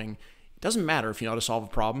following. It doesn't matter if you know how to solve a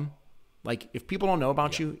problem. Like, if people don't know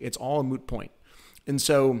about you, it's all a moot point. And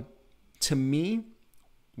so to me,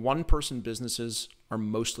 one-person businesses are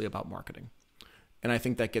mostly about marketing. And I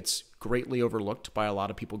think that gets greatly overlooked by a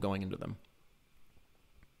lot of people going into them.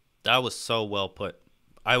 That was so well put.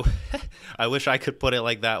 I wish I could put it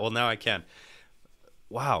like that. Well, now I can.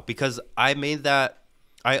 Wow, because I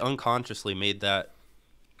unconsciously made that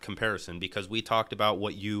comparison, because we talked about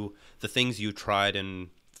the things you tried and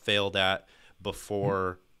failed at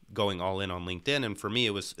before going all in on LinkedIn. And for me,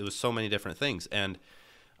 it was so many different things. And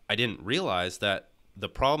I didn't realize that the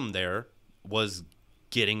problem there was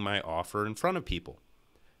getting my offer in front of people.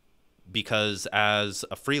 Because as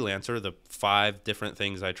a freelancer, the 5 different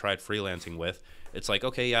things I tried freelancing with, it's like,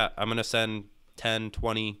 okay, yeah, I'm going to send 10,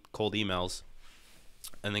 20 cold emails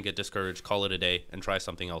and then get discouraged, call it a day, and try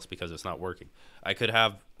something else because it's not working. I could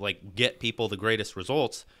have like get people the greatest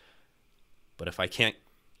results, but if I can't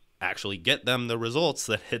actually get them the results,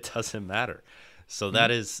 then it doesn't matter. So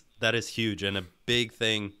that is huge, and a big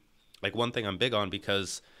thing, like one thing I'm big on,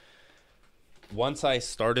 because once I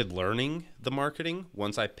started learning the marketing,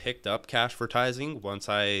 once I picked up cash advertising, once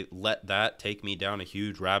I let that take me down a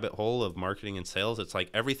huge rabbit hole of marketing and sales, it's like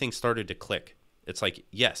everything started to click. It's like,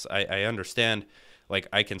 yes, I understand, like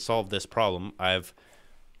I can solve this problem. I've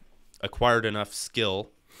acquired enough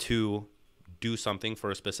skill to do something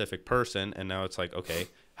for a specific person, and now it's like, okay,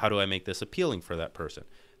 how do I make this appealing for that person?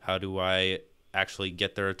 How do I actually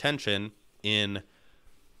get their attention in,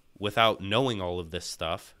 without knowing all of this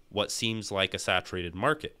stuff, what seems like a saturated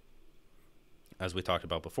market? As we talked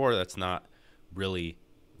about before, that's not really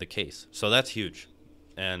the case. So that's huge.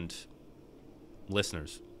 And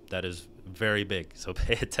listeners, that is very big. So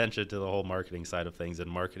pay attention to the whole marketing side of things and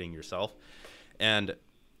marketing yourself. And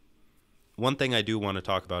one thing I do want to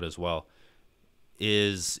talk about as well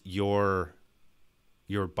is your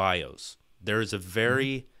bios. There's a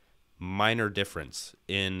very minor difference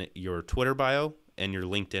in your Twitter bio and your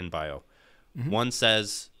LinkedIn bio. One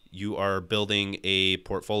says you are building a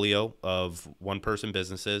portfolio of one-person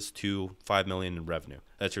businesses to 5 million in revenue.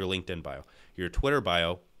 That's your LinkedIn bio. Your Twitter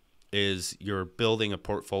bio is you're building a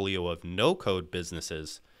portfolio of no-code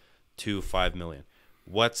businesses to 5 million.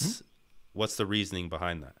 What's the reasoning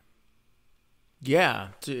behind that? Yeah,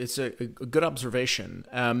 it's a good observation.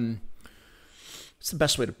 What's the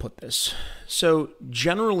best way to put this? So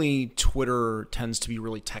generally, Twitter tends to be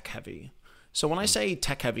really tech heavy. So when I say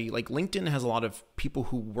tech heavy, like LinkedIn has a lot of people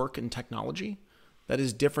who work in technology. That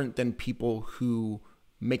is different than people who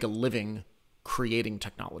make a living creating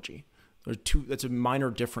technology. That's a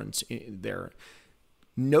minor difference there.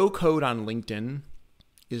 No code on LinkedIn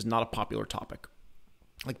is not a popular topic.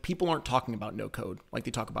 Like people aren't talking about no code like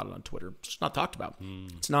they talk about it on Twitter. It's just not talked about.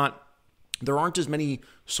 It's not. There aren't as many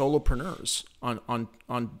solopreneurs on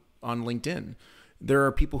LinkedIn. There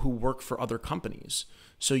are people who work for other companies.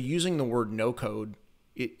 So using the word no code,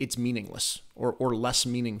 it's meaningless or less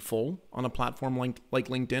meaningful on a platform like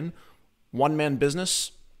LinkedIn. One man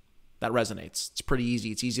business, that resonates. It's pretty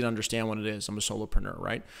easy. It's easy to understand what it is. I'm a solopreneur,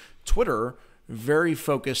 right? Twitter, very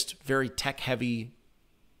focused, very tech heavy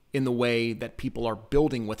in the way that people are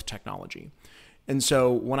building with technology. And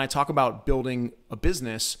so when I talk about building a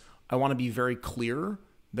business, I want to be very clear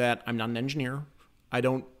that I'm not an engineer. I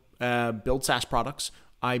don't build SaaS products.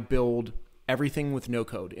 I build everything with no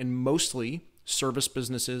code, and mostly service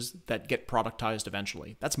businesses that get productized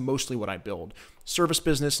eventually. That's mostly what I build. Service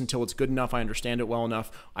business until it's good enough, I understand it well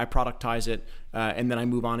enough, I productize it, and then I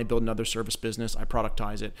move on, I build another service business, I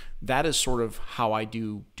productize it. That is sort of how I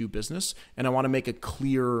do business, and I want to make a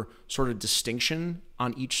clear sort of distinction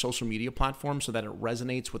on each social media platform so that it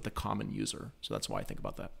resonates with the common user. So that's why I think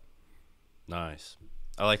about that. Nice.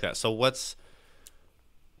 I like that. So what's,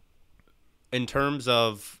 in terms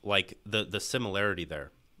of like the similarity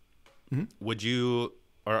there, would you,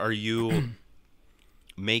 or are you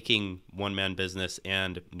making one-man business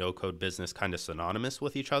and no-code business kind of synonymous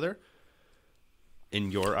with each other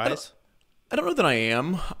in your eyes? I don't know that I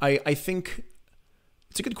am. I think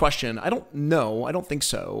it's a good question. I don't know. I don't think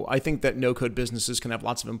so. I think that no-code businesses can have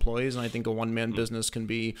lots of employees, and I think a one-man business can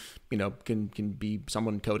be, can be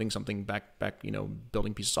someone coding something back,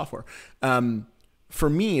 building a piece of software. For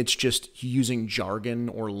me, it's just using jargon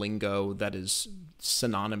or lingo that is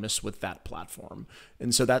synonymous with that platform.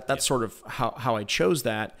 And so that's sort of how I chose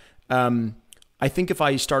that. I think if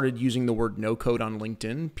I started using the word no code on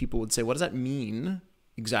LinkedIn, people would say, what does that mean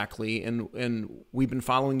exactly? And we've been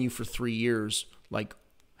following you for 3 years. Like,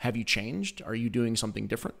 have you changed? Are you doing something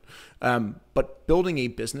different? But building a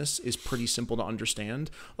business is pretty simple to understand.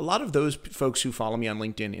 A lot of those folks who follow me on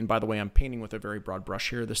LinkedIn, and by the way, I'm painting with a very broad brush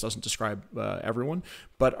here. This doesn't describe everyone,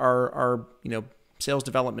 but are sales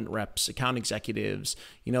development reps, account executives.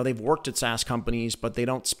 They've worked at SaaS companies, but they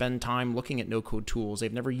don't spend time looking at no-code tools.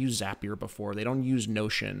 They've never used Zapier before. They don't use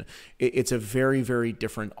Notion. It's a very, very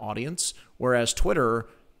different audience. Whereas Twitter,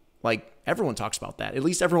 like everyone talks about that, at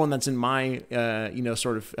least everyone that's in my,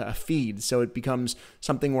 feed. So it becomes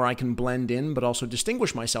something where I can blend in, but also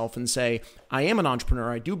distinguish myself and say, I am an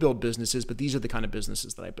entrepreneur. I do build businesses, but these are the kind of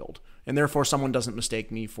businesses that I build. And therefore someone doesn't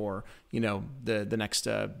mistake me for, the next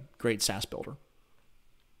great SaaS builder.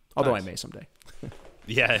 Although nice. I may someday.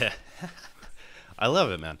 Yeah. I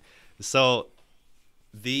love it, man. So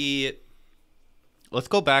let's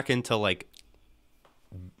go back into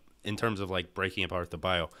in terms of breaking apart the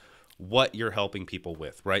bio, what you're helping people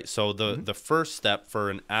with, right? So the first step for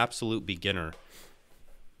an absolute beginner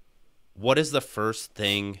what is the first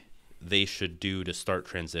thing they should do to start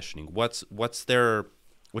transitioning?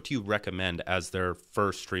 What do you recommend as their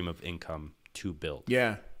first stream of income to build?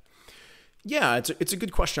 Yeah. Yeah, it's a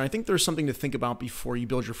good question. I think there's something to think about before you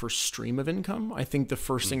build your first stream of income. I think the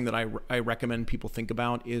first thing that I recommend people think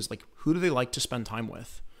about is like, who do they like to spend time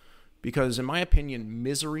with? Because in my opinion,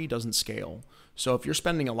 misery doesn't scale. So if you're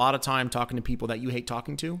spending a lot of time talking to people that you hate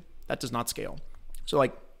talking to, that does not scale. So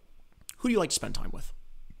like, who do you like to spend time with?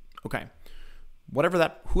 Okay.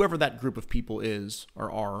 Whoever that group of people is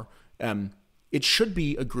or are, it should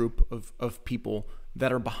be a group of people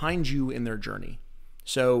that are behind you in their journey.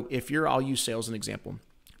 So I'll use sales as an example.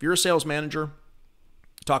 If you're a sales manager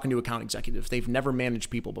talking to account executives, they've never managed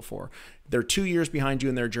people before. They're 2 years behind you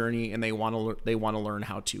in their journey, and they want to learn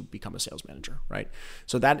how to become a sales manager, right?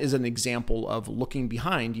 So that is an example of looking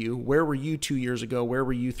behind you. Where were you 2 years ago? Where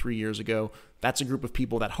were you 3 years ago? That's a group of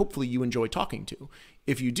people that hopefully you enjoy talking to.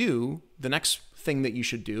 If you do, the next thing that you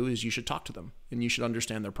should do is you should talk to them, and you should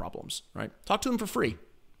understand their problems, right? Talk to them for free.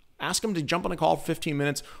 Ask them to jump on a call for 15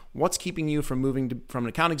 minutes. What's keeping you from moving from an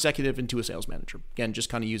account executive into a sales manager? Again, just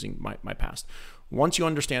kind of using my past. Once you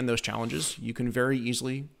understand those challenges, you can very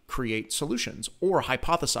easily create solutions or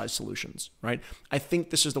hypothesize solutions, right? I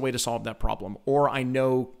think this is the way to solve that problem, or I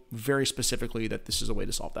know very specifically that this is a way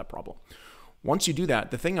to solve that problem. Once you do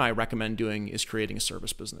that, the thing I recommend doing is creating a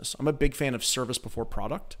service business. I'm a big fan of service before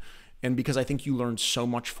product, and because I think you learn so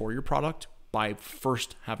much for your product by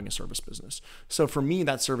first having a service business. So for me,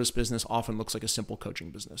 that service business often looks like a simple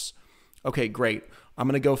coaching business. Okay, great. I'm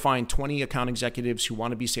going to go find 20 account executives who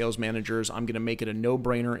want to be sales managers. I'm going to make it a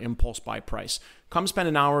no-brainer impulse buy price. Come spend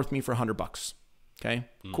an hour with me for $100. Okay,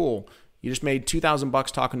 cool. You just made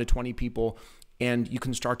 $2,000 talking to 20 people, and you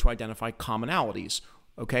can start to identify commonalities.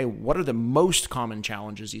 Okay, what are the most common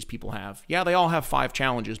challenges these people have? Yeah, they all have 5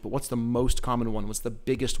 challenges, but what's the most common one? What's the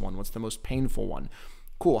biggest one? What's the most painful one?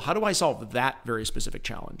 Cool. How do I solve that very specific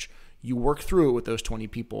challenge? You work through it with those 20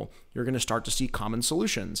 people. You're going to start to see common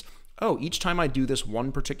solutions. Oh, each time I do this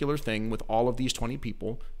one particular thing with all of these 20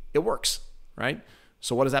 people, it works, right?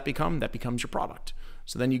 So what does that become? That becomes your product.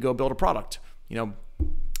 So then you go build a product.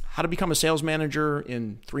 How to become a sales manager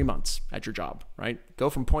in 3 months at your job, right?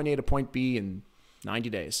 Go from point A to point B in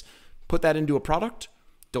 90 days. Put that into a product,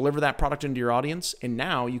 deliver that product into your audience, and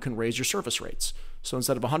now you can raise your service rates. So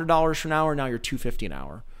instead of $100 an hour, now you're $250 an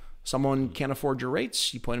hour. Someone can't afford your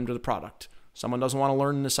rates, you point them to the product. Someone doesn't want to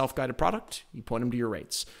learn the self-guided product, you point them to your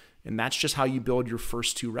rates. And that's just how you build your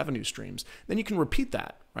first 2 revenue streams. Then you can repeat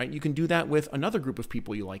that, right? You can do that with another group of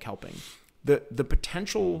people you like helping. The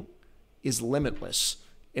potential is limitless.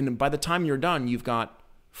 And by the time you're done, you've got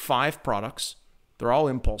 5 products. They're all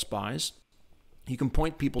impulse buys. You can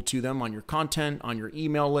point people to them on your content, on your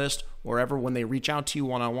email list, wherever. When they reach out to you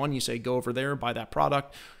one-on-one, you say, go over there, buy that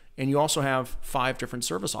product. And you also have 5 different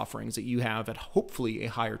service offerings that you have at hopefully a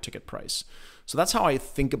higher ticket price. So that's how I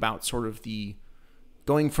think about sort of the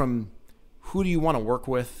going from who do you want to work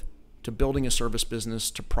with to building a service business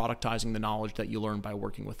to productizing the knowledge that you learn by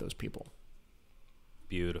working with those people.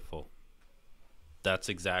 Beautiful. That's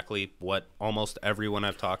exactly what almost everyone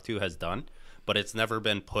I've talked to has done, but it's never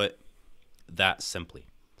been put that simply.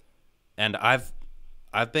 And I've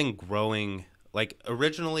been growing. Like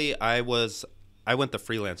originally I went the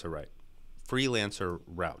freelancer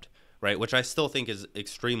route, right? Which I still think is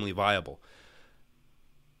extremely viable.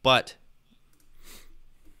 But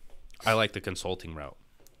I like the consulting route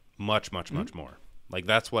much more. Like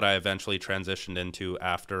that's what I eventually transitioned into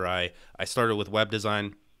after I started with web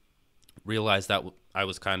design, realized that I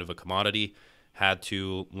was kind of a commodity, had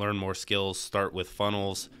to learn more skills, start with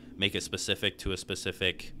funnels, make it specific to a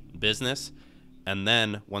specific business. And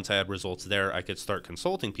then once I had results there, I could start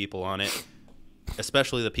consulting people on it,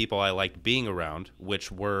 especially the people I liked being around,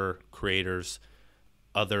 which were creators,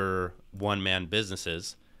 other one-man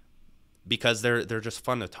businesses, because they're just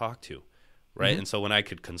fun to talk to, right? Mm-hmm. And so when I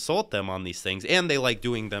could consult them on these things, and they like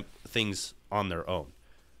doing them things on their own.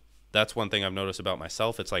 That's one thing I've noticed about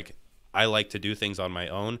myself. It's like I like to do things on my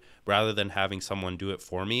own rather than having someone do it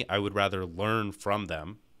for me. I would rather learn from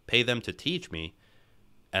them, pay them to teach me,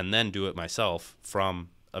 and then do it myself from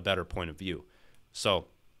a better point of view. So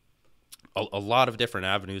a lot of different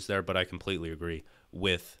avenues there, but I completely agree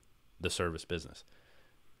with the service business.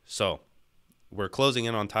 So we're closing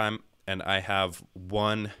in on time, and I have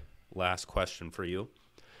one last question for you.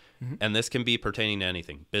 Mm-hmm. And this can be pertaining to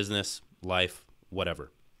anything, business, life,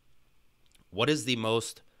 whatever. What is the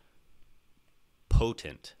most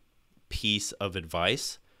potent piece of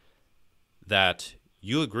advice that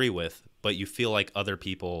you agree with, but you feel like other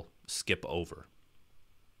people skip over?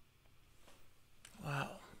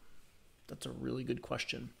 Wow. That's a really good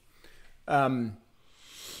question.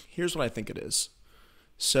 Here's what I think it is.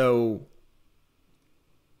 So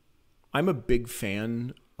I'm a big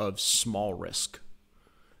fan of small risk.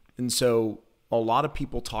 And so a lot of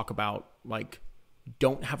people talk about like,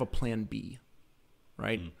 don't have a plan B,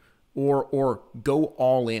 right? Or go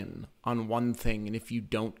all in on one thing. And if you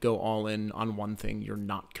don't go all in on one thing, you're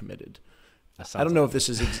not committed. I don't know if this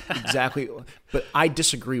is exactly, but I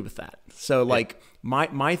disagree with that. So like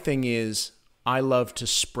my thing is I love to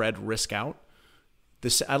spread risk out.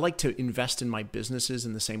 I like to invest in my businesses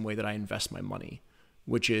in the same way that I invest my money,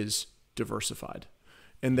 which is diversified.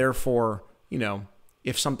 And therefore, you know,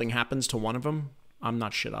 if something happens to one of them, I'm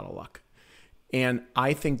not shit out of luck. And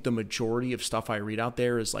I think the majority of stuff I read out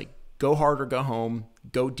there is like, go hard or go home,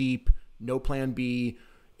 go deep, no plan B.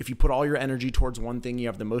 If you put all your energy towards one thing, you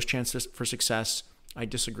have the most chances for success. I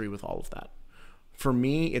disagree with all of that. For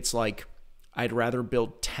me, it's like, I'd rather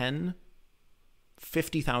build 10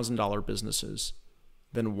 $50,000 businesses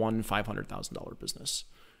than one $500,000 business.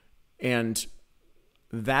 And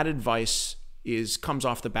that advice comes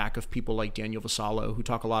off the back of people like Daniel Vassallo, who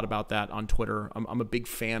talk a lot about that on Twitter. I'm a big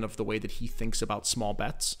fan of the way that he thinks about small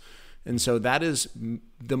bets. And so that is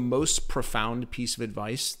the most profound piece of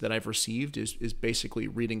advice that I've received is basically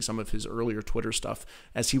reading some of his earlier Twitter stuff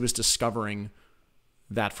as he was discovering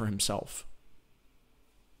that for himself.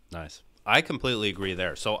 Nice. I completely agree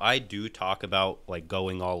there. So I do talk about like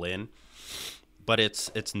going all in, but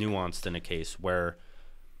it's nuanced in a case where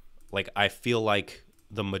like I feel like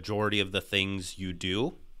the majority of the things you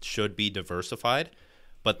do should be diversified.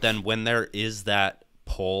 But then when there is that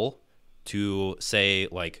pull to say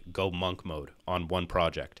like go monk mode on one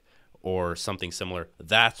project or something similar,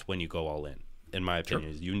 that's when you go all in my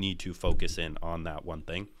opinion. Sure. You need to focus in on that one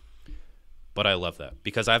thing. But I love that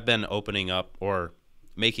because I've been opening up or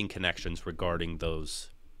making connections regarding those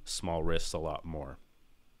small risks a lot more.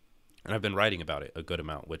 And I've been writing about it a good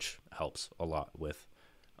amount, which helps a lot with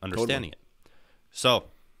understanding it. So,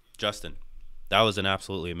 Justin, that was an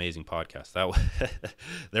absolutely amazing podcast.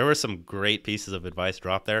 There were some great pieces of advice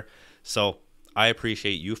dropped there. So I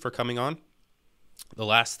appreciate you for coming on. The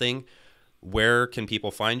last thing, where can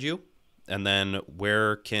people find you? And then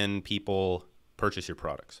where can people purchase your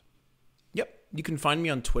products? Yep. You can find me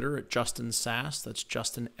on Twitter at Justin Sass. That's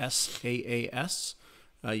Justin SAAS.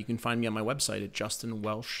 You can find me on my website at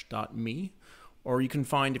justinwelsh.me. Or you can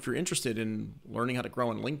find, if you're interested in learning how to grow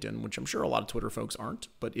on LinkedIn, which I'm sure a lot of Twitter folks aren't,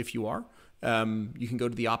 but if you are, you can go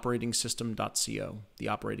to theoperatingsystem.co,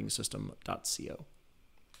 theoperatingsystem.co.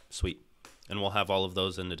 Sweet. And we'll have all of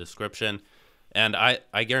those in the description. And I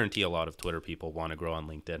guarantee a lot of Twitter people want to grow on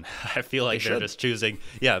LinkedIn. I feel like they're just choosing,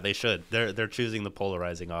 they should. They're choosing the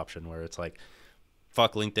polarizing option where it's like,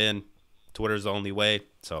 fuck LinkedIn, Twitter's the only way.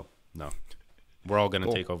 So, no, we're all going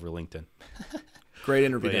to take over LinkedIn. Great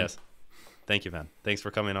interview, yes. Thank you, man. Thanks for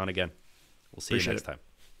coming on again. We'll see you next time.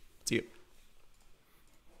 See you.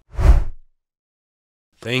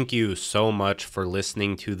 Thank you so much for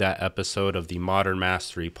listening to that episode of the Modern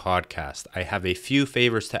Mastery podcast. I have a few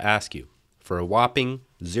favors to ask you. For a whopping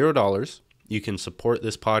 $0, you can support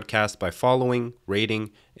this podcast by following,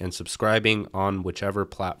 rating, and subscribing on whichever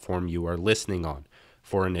platform you are listening on.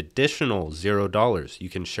 For an additional $0, you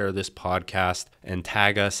can share this podcast and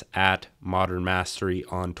tag us at Modern Mastery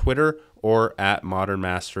on Twitter or at Modern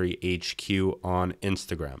Mastery HQ on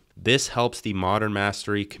Instagram. This helps the Modern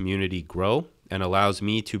Mastery community grow and allows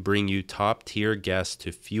me to bring you top-tier guests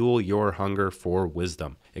to fuel your hunger for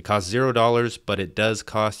wisdom. It costs $0, but it does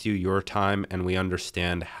cost you your time, and we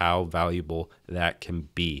understand how valuable that can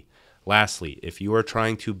be. Lastly, if you are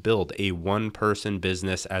trying to build a one-person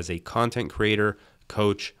business as a content creator,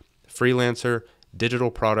 coach, freelancer,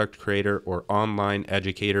 digital product creator, or online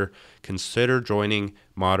educator, consider joining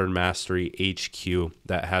Modern Mastery HQ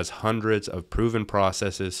that has hundreds of proven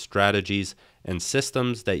processes, strategies, and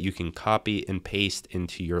systems that you can copy and paste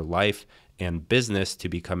into your life and business to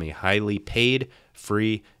become a highly paid,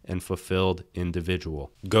 free, and fulfilled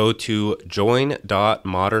individual. Go to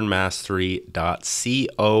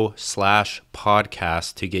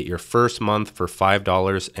join.modernmastery.co/podcast to get your first month for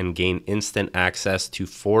 $5 and gain instant access to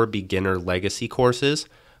 4 beginner legacy courses,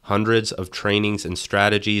 hundreds of trainings and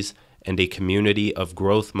strategies, and a community of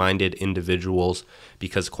growth-minded individuals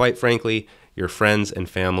because, quite frankly, your friends and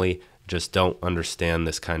family just don't understand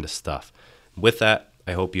this kind of stuff. With that,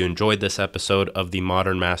 I hope you enjoyed this episode of the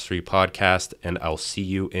Modern Mastery podcast, and I'll see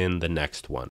you in the next one.